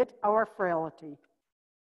admit our frailty.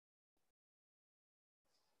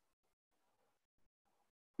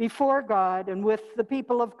 Before God and with the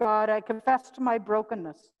people of God, I confess to my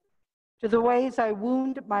brokenness, to the ways I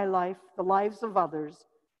wound my life, the lives of others,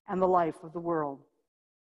 and the life of the world.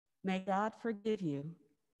 May God forgive you,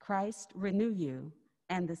 Christ renew you,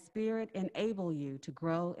 and the Spirit enable you to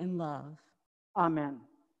grow in love. Amen.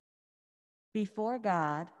 Before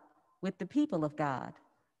God, with the people of God,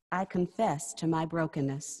 I confess to my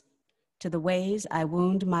brokenness, to the ways I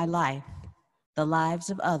wound my life, the lives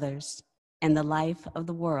of others, and the life of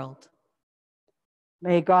the world.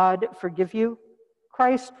 May God forgive you,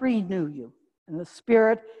 Christ renew you, and the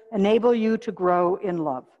Spirit enable you to grow in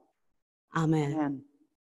love. Amen. Amen.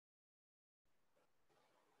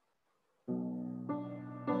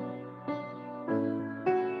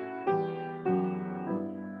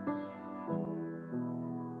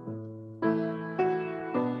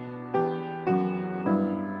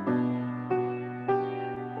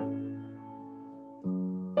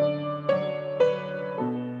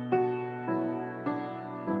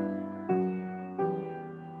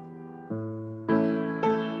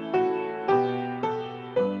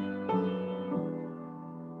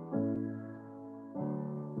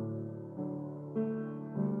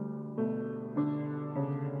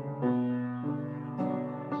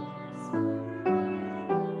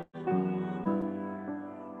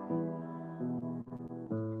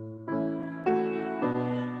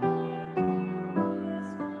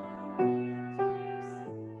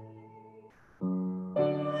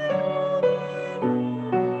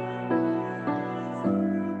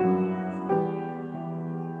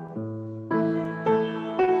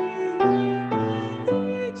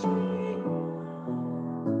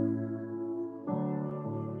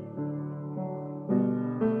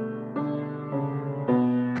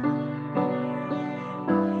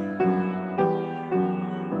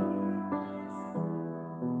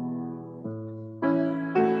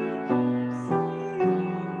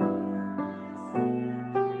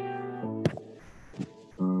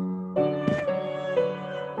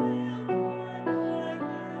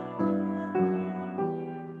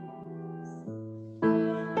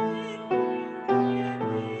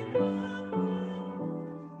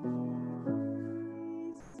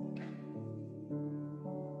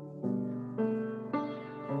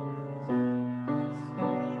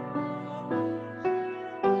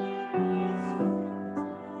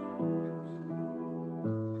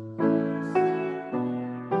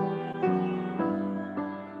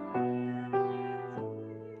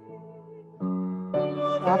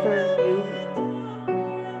 Father, you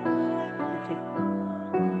take.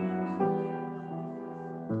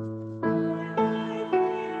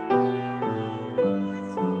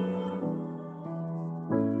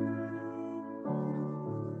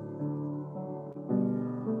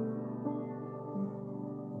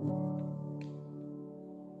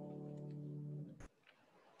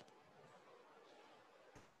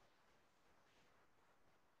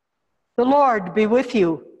 The Lord be with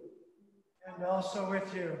you. And also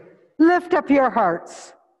with you. Lift up your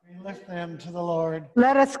hearts. We lift them to the Lord.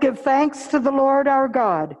 Let us give thanks to the Lord our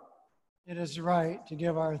God. It is right to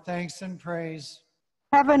give our thanks and praise.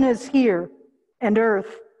 Heaven is here and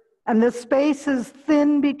earth, and the space is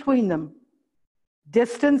thin between them.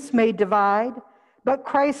 Distance may divide, but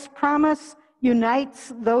Christ's promise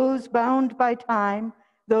unites those bound by time,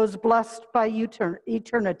 those blessed by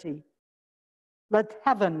eternity. Let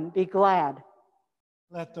heaven be glad.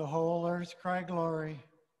 Let the whole earth cry glory.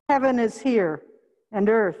 Heaven is here and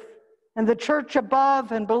earth, and the church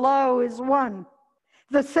above and below is one.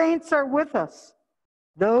 The saints are with us,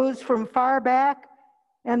 those from far back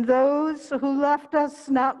and those who left us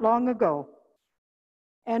not long ago.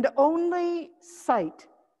 And only sight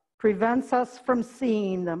prevents us from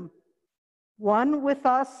seeing them, one with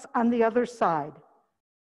us on the other side.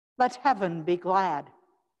 Let heaven be glad.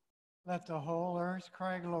 Let the whole earth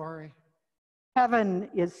cry glory. Heaven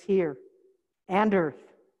is here and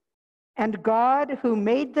earth, and God who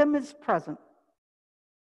made them is present.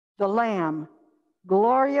 The Lamb,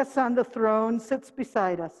 glorious on the throne, sits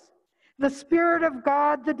beside us. The Spirit of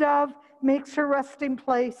God, the dove, makes her resting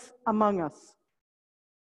place among us.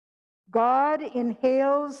 God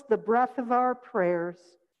inhales the breath of our prayers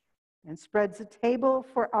and spreads a table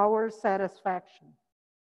for our satisfaction.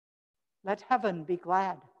 Let heaven be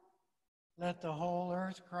glad. Let the whole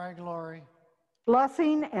earth cry glory.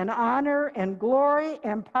 Blessing and honor and glory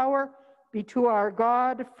and power be to our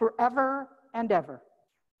God forever and ever.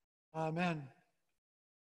 Amen.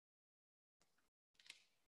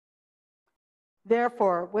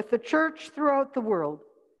 Therefore, with the church throughout the world,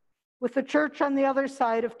 with the church on the other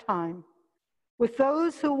side of time, with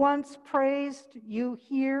those who once praised you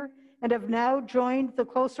here and have now joined the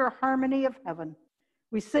closer harmony of heaven,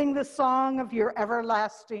 we sing the song of your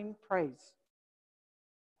everlasting praise.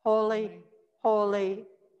 Holy, holy,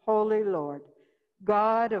 holy Lord,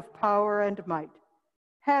 God of power and might,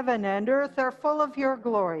 heaven and earth are full of your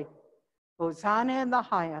glory. Hosanna in the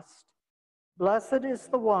highest. Blessed is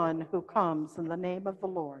the one who comes in the name of the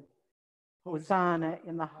Lord. Hosanna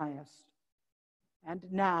in the highest. And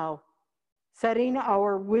now, setting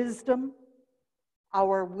our wisdom,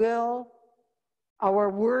 our will, our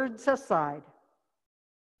words aside,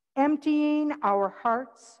 emptying our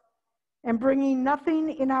hearts and bringing nothing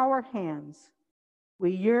in our hands,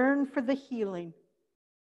 we yearn for the healing,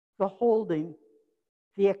 the holding,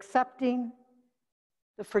 the accepting,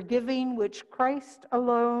 the forgiving which Christ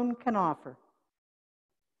alone can offer.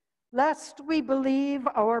 Lest we believe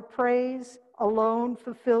our praise alone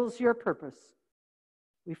fulfills your purpose,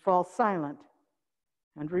 we fall silent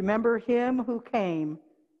and remember him who came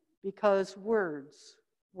because words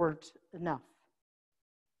weren't enough.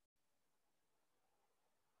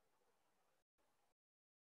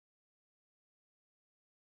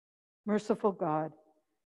 Merciful God,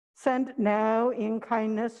 send now in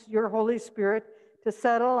kindness your Holy Spirit to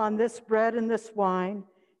settle on this bread and this wine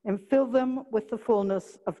and fill them with the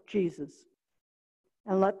fullness of Jesus.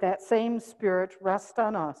 And let that same Spirit rest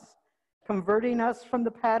on us, converting us from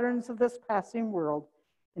the patterns of this passing world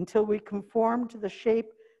until we conform to the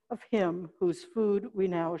shape of him whose food we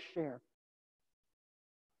now share.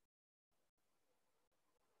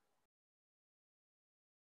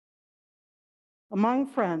 Among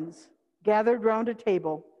friends gathered round a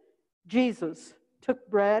table, Jesus took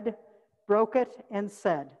bread, broke it, and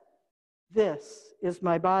said, "This is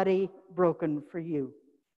my body broken for you."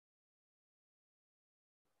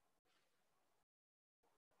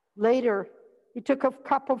 Later, he took a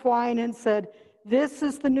cup of wine and said, "This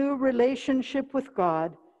is the new relationship with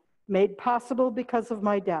God, made possible because of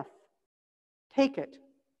my death. Take it,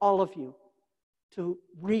 all of you, to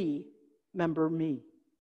remember me."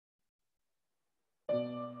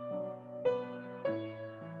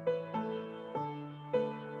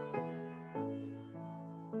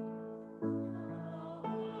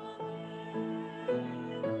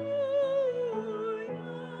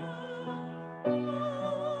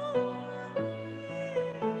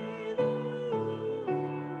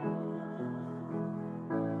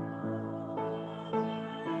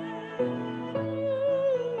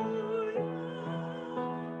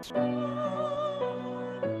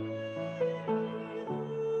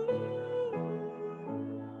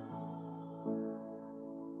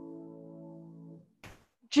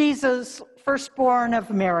 Jesus, firstborn of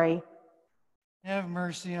Mary. Have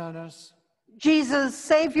mercy on us. Jesus,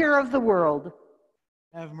 Savior of the world.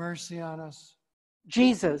 Have mercy on us.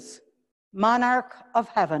 Jesus, Monarch of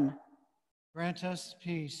heaven. Grant us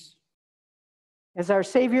peace. As our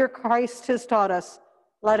Savior Christ has taught us,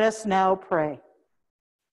 let us now pray.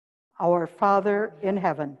 Our Father in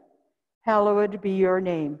heaven, hallowed be your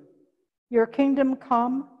name. Your kingdom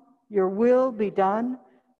come, your will be done,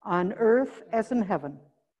 on earth as in heaven.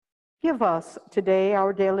 Give us today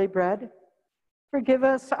our daily bread. Forgive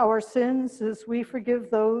us our sins as we forgive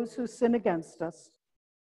those who sin against us.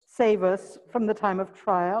 Save us from the time of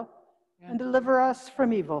trial and deliver us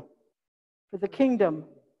from evil. For the kingdom,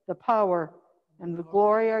 the power, and the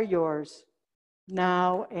glory are yours,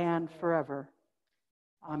 now and forever.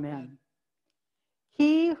 Amen.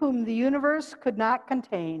 He whom the universe could not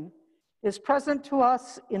contain is present to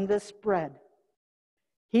us in this bread.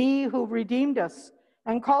 He who redeemed us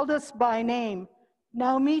and called us by name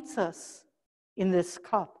now meets us in this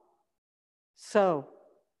cup. So,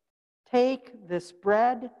 take this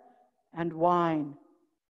bread and wine.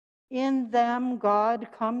 In them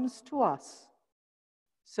God comes to us,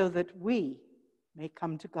 so that we may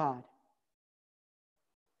come to God.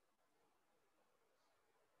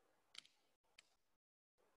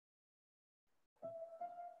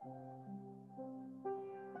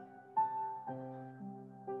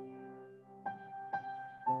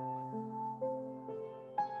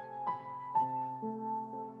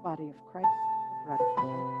 Body of Christ, the bread of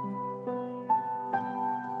heaven.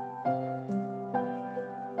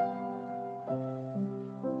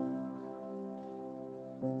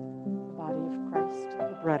 The body of Christ,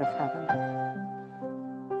 the bread of heaven.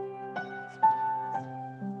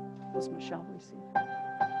 Does Michelle receive?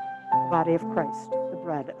 The body of Christ, the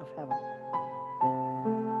bread of heaven.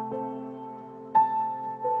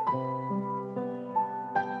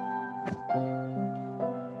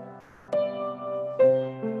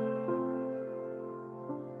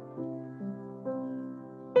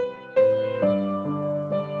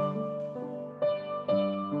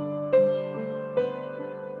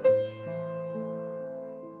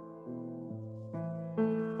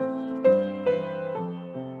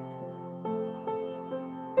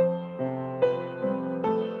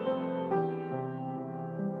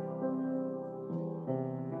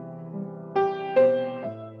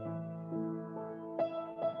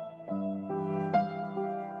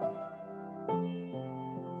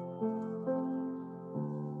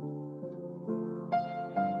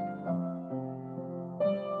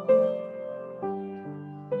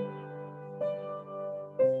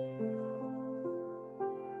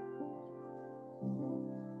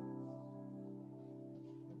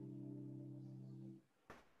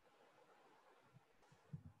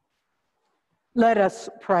 Let us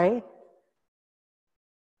pray.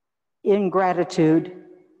 In gratitude,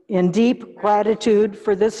 in deep gratitude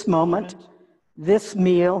for this moment, this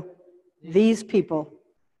meal, these people,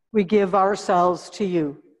 we give ourselves to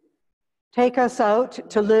you. Take us out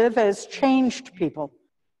to live as changed people,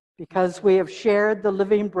 because we have shared the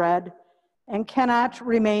living bread and cannot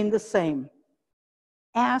remain the same.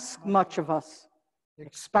 Ask much of us,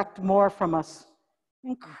 expect more from us,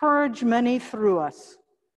 encourage many through us.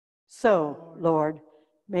 So, Lord,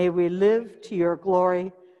 may we live to your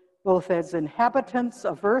glory, both as inhabitants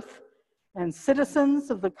of earth and citizens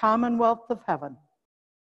of the commonwealth of heaven.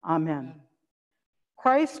 Amen.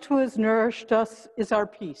 Christ, who has nourished us, is our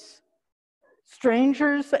peace.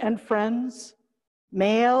 Strangers and friends,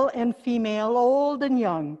 male and female, old and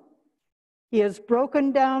young, he has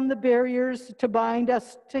broken down the barriers to bind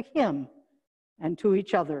us to him and to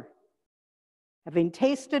each other. Having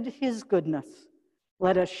tasted his goodness,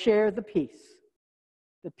 let us share the peace.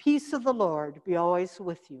 The peace of the Lord be always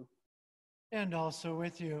with you. And also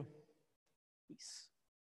with you. Peace.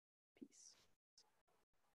 Peace.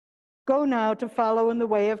 Go now to follow in the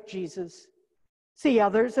way of Jesus. See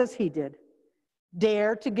others as he did.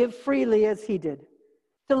 Dare to give freely as he did.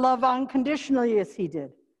 To love unconditionally as he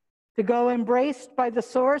did. To go embraced by the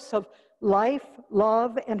source of life,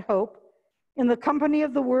 love, and hope in the company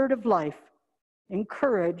of the word of life,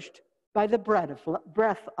 encouraged by the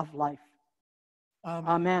breath of life.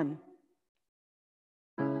 Amen.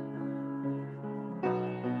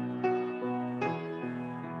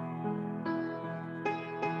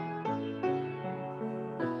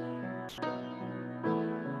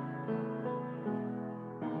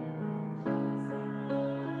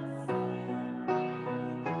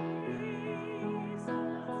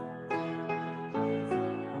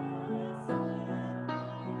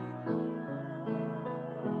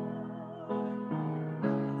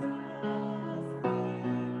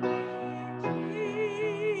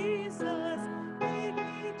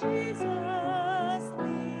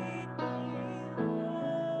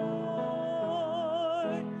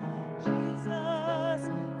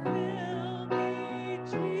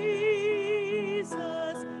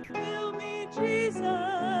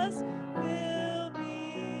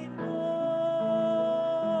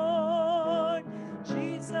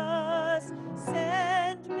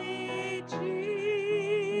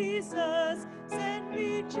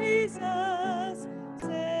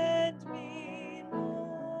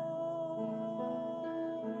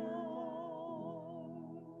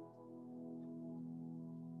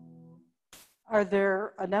 Are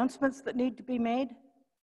there announcements that need to be made?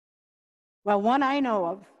 Well, one I know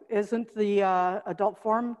of isn't the adult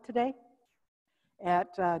forum today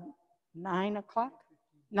at 9 o'clock,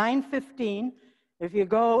 9:15. If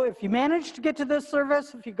you manage to get to this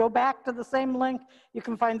service, if you go back to the same link, you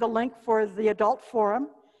can find the link for the adult forum.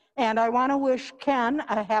 And I want to wish Ken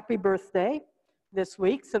a happy birthday this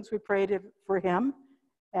week, since we prayed for him.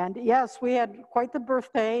 And yes, we had quite the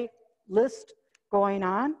birthday list going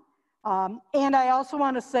on. And I also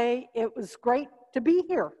want to say it was great to be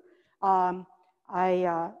here.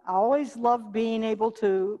 I always love being able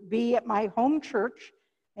to be at my home church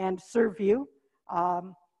and serve you.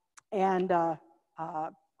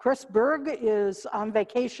 Chris Berg is on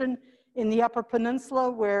vacation in the Upper Peninsula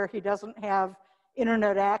where he doesn't have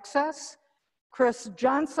internet access. Chris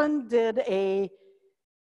Johnson did a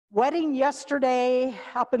wedding yesterday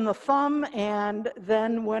up in the Thumb and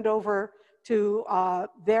then went over to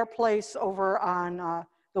their place over on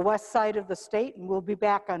the west side of the state, and we'll be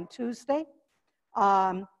back on Tuesday.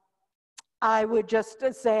 I would just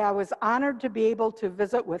say I was honored to be able to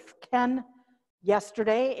visit with Ken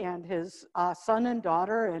yesterday and his son and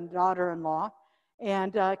daughter-in-law,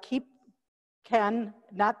 and keep Ken,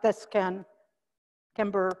 not this Ken,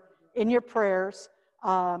 Kimber, in your prayers.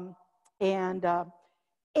 And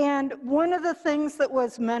one of the things that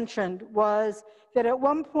was mentioned was that at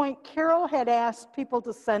one point Carol had asked people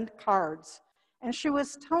to send cards, and she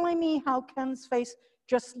was telling me how Ken's face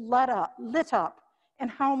just lit up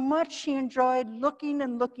and how much she enjoyed looking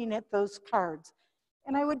at those cards.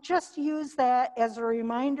 And I would just use that as a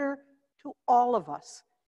reminder to all of us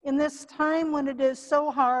in this time when it is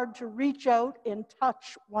so hard to reach out and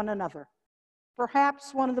touch one another.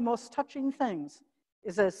 Perhaps one of the most touching things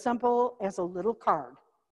is as simple as a little card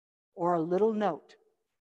or a little note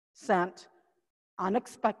sent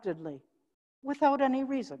unexpectedly without any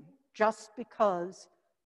reason, just because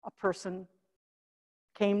a person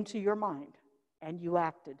came to your mind and you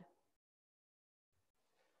acted.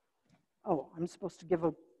 Oh, I'm supposed to give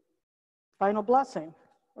a final blessing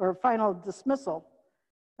or a final dismissal.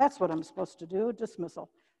 That's what I'm supposed to do, a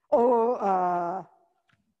dismissal.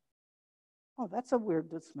 Oh, that's a weird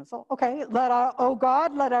dismissal. Okay, oh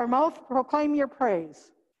God, let our mouth proclaim your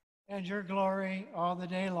praise. And your glory all the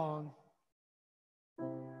day long.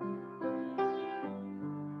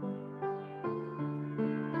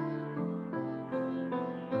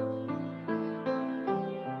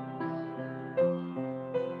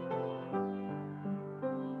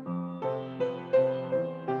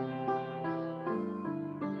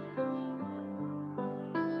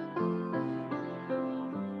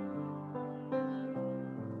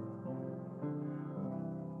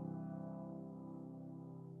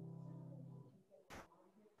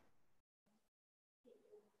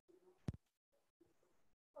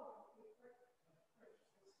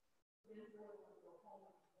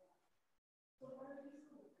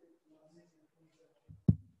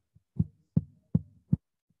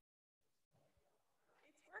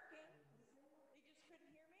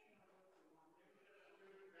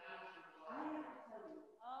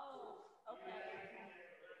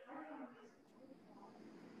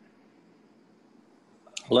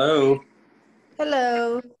 Hello.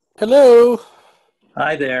 Hello. Hello.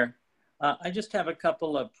 Hi there. I just have a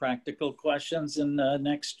couple of practical questions in the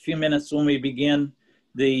next few minutes when we begin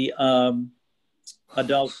the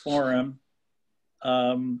adult forum.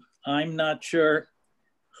 I'm not sure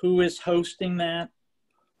who is hosting that.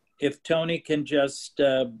 If Tony can just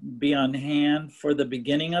be on hand for the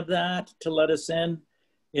beginning of that to let us in.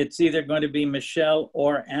 It's either going to be Michelle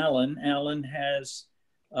or Alan. Alan has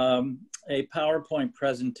a PowerPoint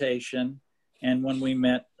presentation, and when we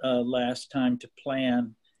met last time to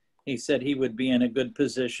plan, he said he would be in a good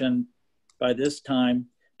position by this time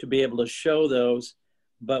to be able to show those.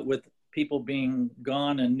 But with people being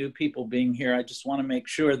gone and new people being here, I just want to make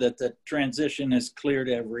sure that the transition is clear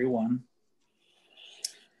to everyone.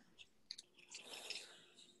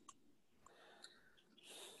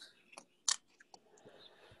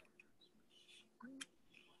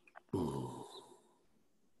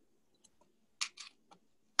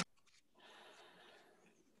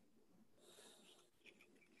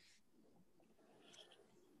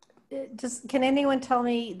 Can anyone tell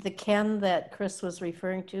me the Ken that Chris was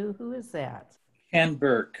referring to? Who is that? Ken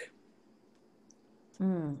Burke.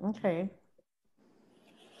 Okay.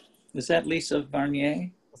 Is that Lisa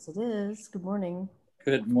Varnier? Yes, it is. Good morning.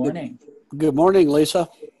 Good morning. Good morning, Lisa.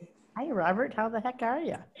 Hi, Robert. How the heck are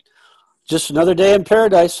you? Just another day in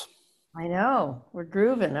paradise. I know. We're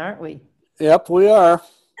grooving, aren't we? Yep, we are.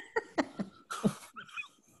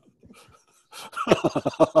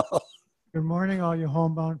 Good morning, all you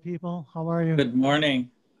homebound people. How are you? Good morning.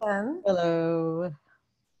 Hello.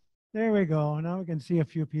 There we go. Now we can see a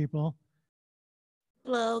few people.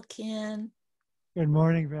 Hello, Ken. Good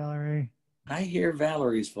morning, Valerie. I hear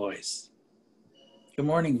Valerie's voice. Good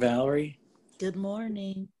morning, Valerie. Good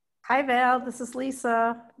morning. Hi, Val. This is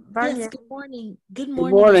Lisa Varnier. Yes, good morning. Good Good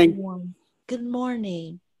morning, morning. everyone. Good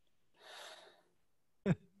morning.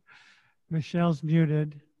 Michelle's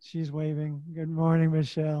muted. She's waving. Good morning,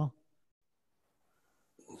 Michelle.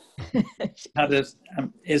 How does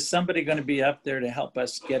is somebody going to be up there to help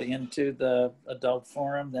us get into the adult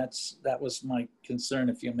forum? That was my concern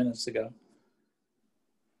a few minutes ago.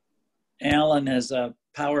 Alan has a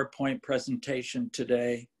PowerPoint presentation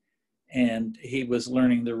today, and he was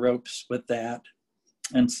learning the ropes with that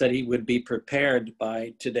and said he would be prepared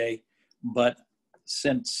by today. But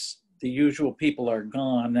since the usual people are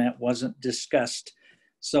gone, that wasn't discussed.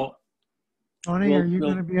 So Tony, are you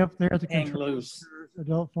going to be up there at the hang control loose.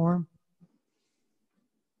 adult forum?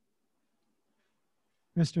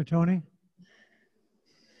 Mr. Tony?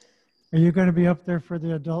 Are you going to be up there for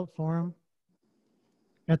the adult forum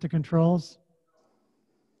at the controls?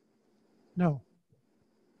 No.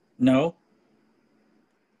 No.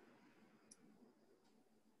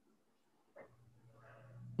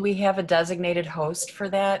 We have a designated host for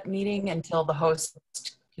that meeting until the host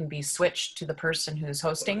can be switched to the person who's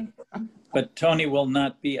hosting. But Tony will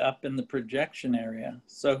not be up in the projection area.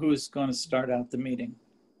 So who's going to start out the meeting?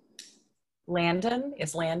 Landon,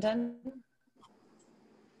 is Landon?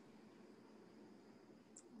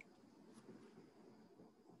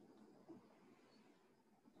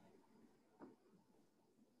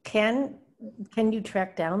 Can you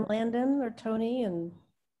track down Landon or Tony and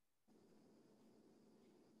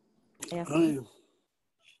ask them?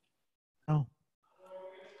 Oh.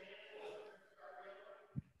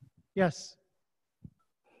 Yes.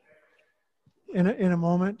 In a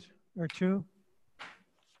moment or two.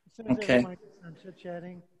 As soon as Okay. everyone gets done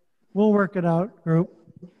chit-chatting, we'll work it out, group.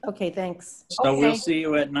 Okay, thanks. So we'll see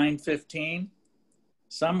you at 9:15.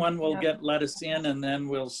 Someone will let us in, and then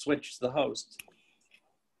we'll switch the host.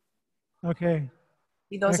 Okay.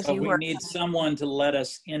 Those of But you who we are need someone to let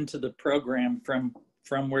us into the program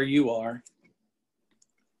from where you are.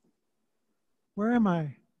 Where am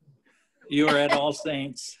I? You are at All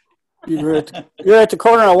Saints. You're at the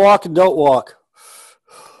corner of walk and don't walk.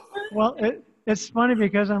 Well, it's funny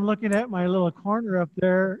because I'm looking at my little corner up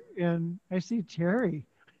there and I see Terry.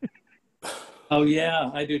 Oh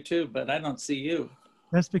yeah, I do too, but I don't see you.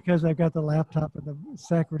 That's because I've got the laptop in the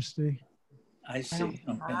sacristy. I see. Okay.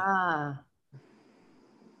 Ah.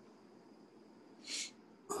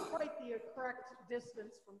 Quite the correct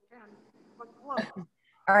distance from Ken, but close.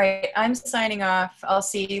 All right, I'm signing off. I'll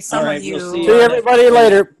see some All right, of you. we'll see See everybody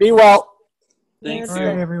later. Be well. Thank All you.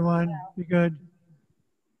 right, everyone. Be good.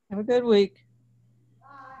 Have a good week.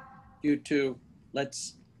 You too.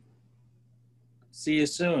 Let's see you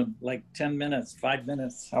soon, like 10 minutes, 5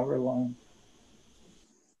 minutes, however long.